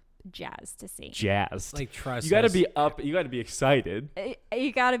like jazzed to see. jazzed. Like trust. You got to us. be up. You got to be excited.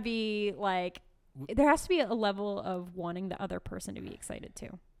 You got to be like there has to be a level of wanting the other person to be excited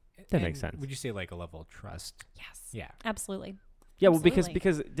too. That makes And sense. Would you say like a level of trust? Yes. Yeah. Absolutely. Yeah, well, Absolutely.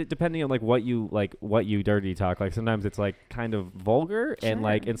 because depending on like what you dirty talk, like sometimes it's like kind of vulgar and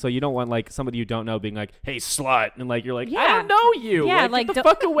like, Sure. and so you don't want like somebody you don't know being like, "Hey, slut," and like you're like, "I Yeah. don't know you." Yeah, like, like, get the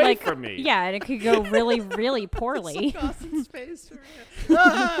don't- fuck away like, from me. Yeah, and it could go really, really poorly.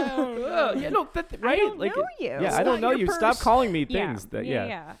 Yeah, no, right? I don't like, know you. Yeah, It's I don't not know your you. Stop purse. calling me Yeah, things. That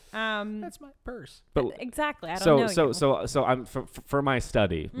yeah. That's my purse. But Exactly. I don't so know so you. so I'm for my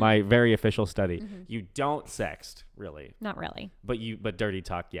study, Mm-hmm. my very official study. You don't sext really, Not really. but dirty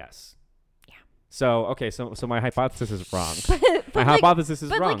talk, yes. Yeah. So okay, so my hypothesis is wrong. But My like, hypothesis is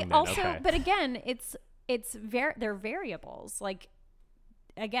but wrong. like then, also, okay. but again, they're variables. Like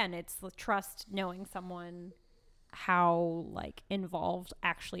again, it's the trust, knowing someone. How like involved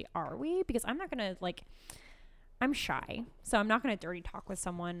actually are we? Because I'm not gonna like. I'm shy, so I'm not gonna dirty talk with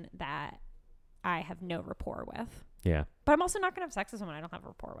someone that I have no rapport with. Yeah. But I'm also not gonna have sex with someone I don't have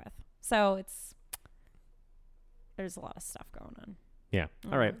rapport with. So there's a lot of stuff going on. Yeah.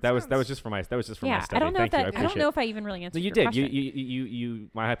 Mm. All right. That was just for my my study. Yeah, I don't know Thank if you. that. I appreciate don't know it. if I even really answered No, you your did. question. You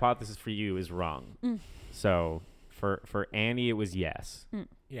my hypothesis for you is wrong. Mm. So for Annie it was yes.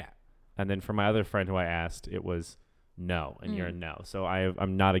 Yeah. And then for my other friend who I asked it was no, and you're a Mm. no. So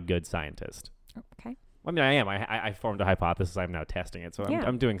I'm not a good scientist. Okay. I mean, I am. I formed a hypothesis. I'm now testing it. So Yeah.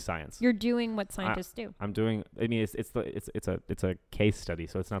 I'm doing science. You're doing what scientists do. I'm doing. I mean, it's a case study,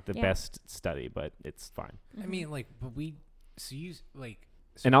 so it's not the Yeah. best study, but it's fine. I mean, like, but so you like.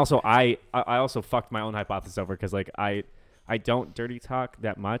 So And also, I also fucked my own hypothesis over because like I don't dirty talk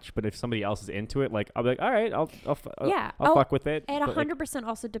that much, but if somebody else is into it, like I'll be like, all right, I'll Yeah. I'll fuck with it. It but, like, 100%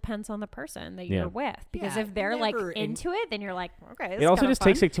 also depends on the person that Yeah. you're with. Because Yeah, if they're like never into it, then you're like, okay. This it is also kinda just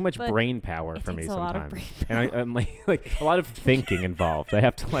takes fun. like too much but brain power it for me takes a lot of sometimes, brain and I'm like a lot of thinking involved. I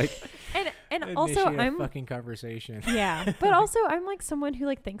have to like. and also initiate a I'm fucking conversation. yeah, but also I'm like someone who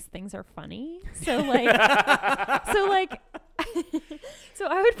like thinks things are funny. So like so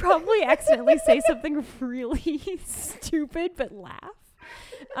I would probably accidentally say something really stupid but laugh.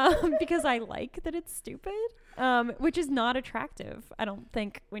 Because I like that it's stupid. Which is not attractive, I don't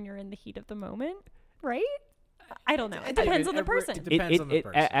think, when you're in the heat of the moment, right? I don't know. It depends on the person. It depends on the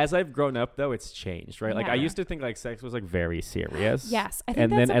person. As I've grown up, though, it's changed, right? Like I Yeah. used to think like sex was like very serious. Yes, I think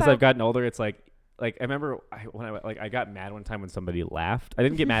and that's then as about- I've gotten older, it's like I remember when I got mad one time when somebody laughed. I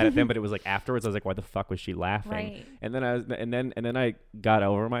didn't get mad at them, but it was like afterwards I was like, why the fuck was she laughing? Right. And then I got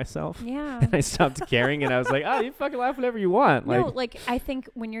over myself. Yeah. And I stopped caring, and I was like, oh, you fucking laugh whatever you want. No, Like, like I think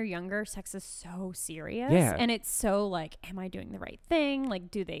when you're younger, sex is so serious. Yeah. And it's so like, am I doing the right thing?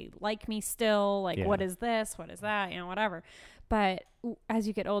 Like, do they like me still? Like, Yeah. what is this? What is that? You know, whatever. But as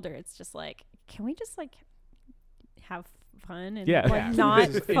you get older, it's just like, can we just like have fun and Yeah. like Yeah. not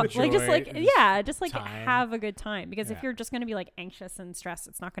Just like just enjoy like this just like time. have a good time, because if Yeah. you're just going to be like anxious and stressed,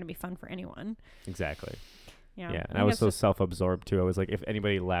 it's not going to be fun for anyone. exactly. You know? Yeah. And I I was guess so just- self-absorbed too. I was like, if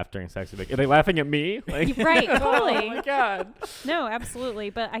anybody laughed during sex, I'd be like, are they laughing at me? Like, right, totally. Oh my god. No,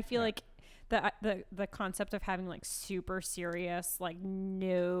 absolutely. But I feel like the concept of having like super serious, like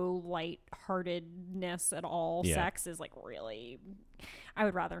no lightheartedness at all Yeah. sex is like really, I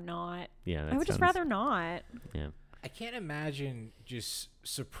would rather not. Yeah. I would just rather not. Yeah. I can't imagine just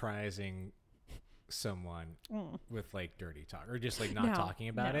surprising someone Mm. with like dirty talk or just like not No, talking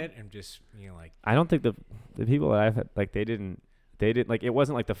about no. it and just like I don't think the people that I've had, like they didn't like, it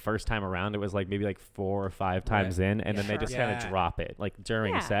wasn't like the first time around. It was like maybe like 4 or 5 times in, and then they Sure. just kind of Yeah. drop it like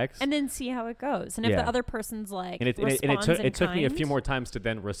during Yeah. sex. And then see how it goes. And if Yeah. the other person's like, And it responds in took me a few kind- more times to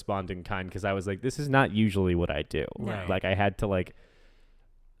then respond in kind, because I was like, this is not usually what I do. No. Right. Like I had to like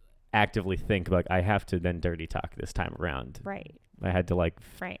actively think like I have to then dirty talk this time around. Right. I had to like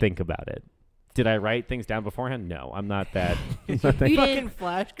Right. think about it. Did I write things down beforehand? No, I'm not that. I'm not that You Fucking didn't-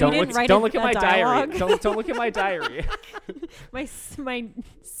 flash. don't didn't look. write Don't a- look at a my dialogue? diary. Don't look at my diary. My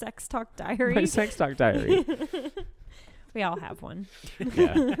sex talk diary. My sex talk diary. We all have one.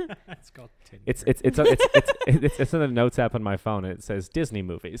 Yeah. It's called Tinder. It's in the notes app on my phone, and it says Disney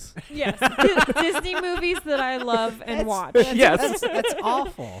movies. Yes, Disney movies that I love and watch. Yes. That's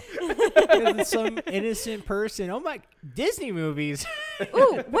awful. It's some innocent person. Oh my, Disney movies.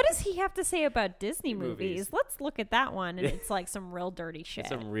 Ooh, what does he have to say about Disney Movies. movies? Let's look at that one, and it's like some real dirty shit.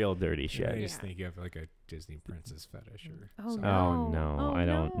 Some real dirty shit. I just Yeah. think you have like a Disney princess fetish or Oh, something. Oh no, Oh, I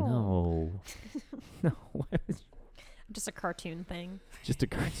don't no. know. No, Just a cartoon thing. just a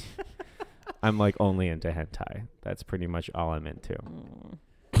cartoon. I'm like only into hentai. That's pretty much all I'm into.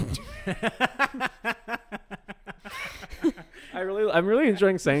 I'm really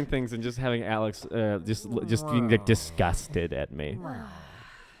enjoying saying things and just having Alex just being like disgusted at me.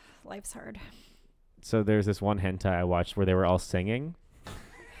 Life's hard. So there's this one hentai I watched where they were all singing.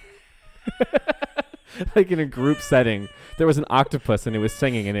 Like in a group setting. There was an octopus and it was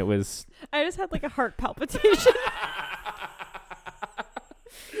singing and it was I just had like a heart palpitation.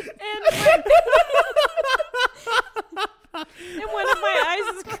 and one of my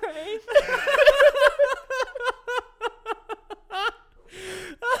eyes is crying.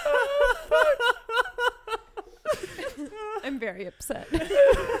 I'm very upset.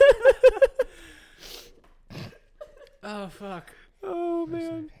 Oh fuck. oh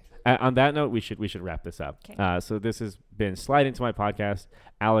man. On that note, we should wrap this up. 'Kay. So this has been Slide Into My Podcast.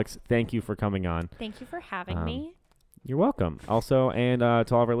 Alex, thank you for coming on. Thank you for having me. You're welcome. Also, and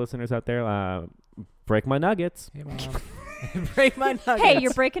to all of our listeners out there, break my nuggets. Hey mom. Break my nuggets. Hey,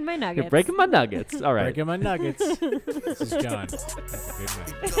 you're breaking my nuggets. You're breaking my nuggets. All right. Breaking my nuggets. This is John. Have a good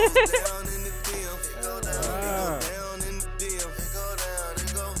night. It goes down in the DM. It go down in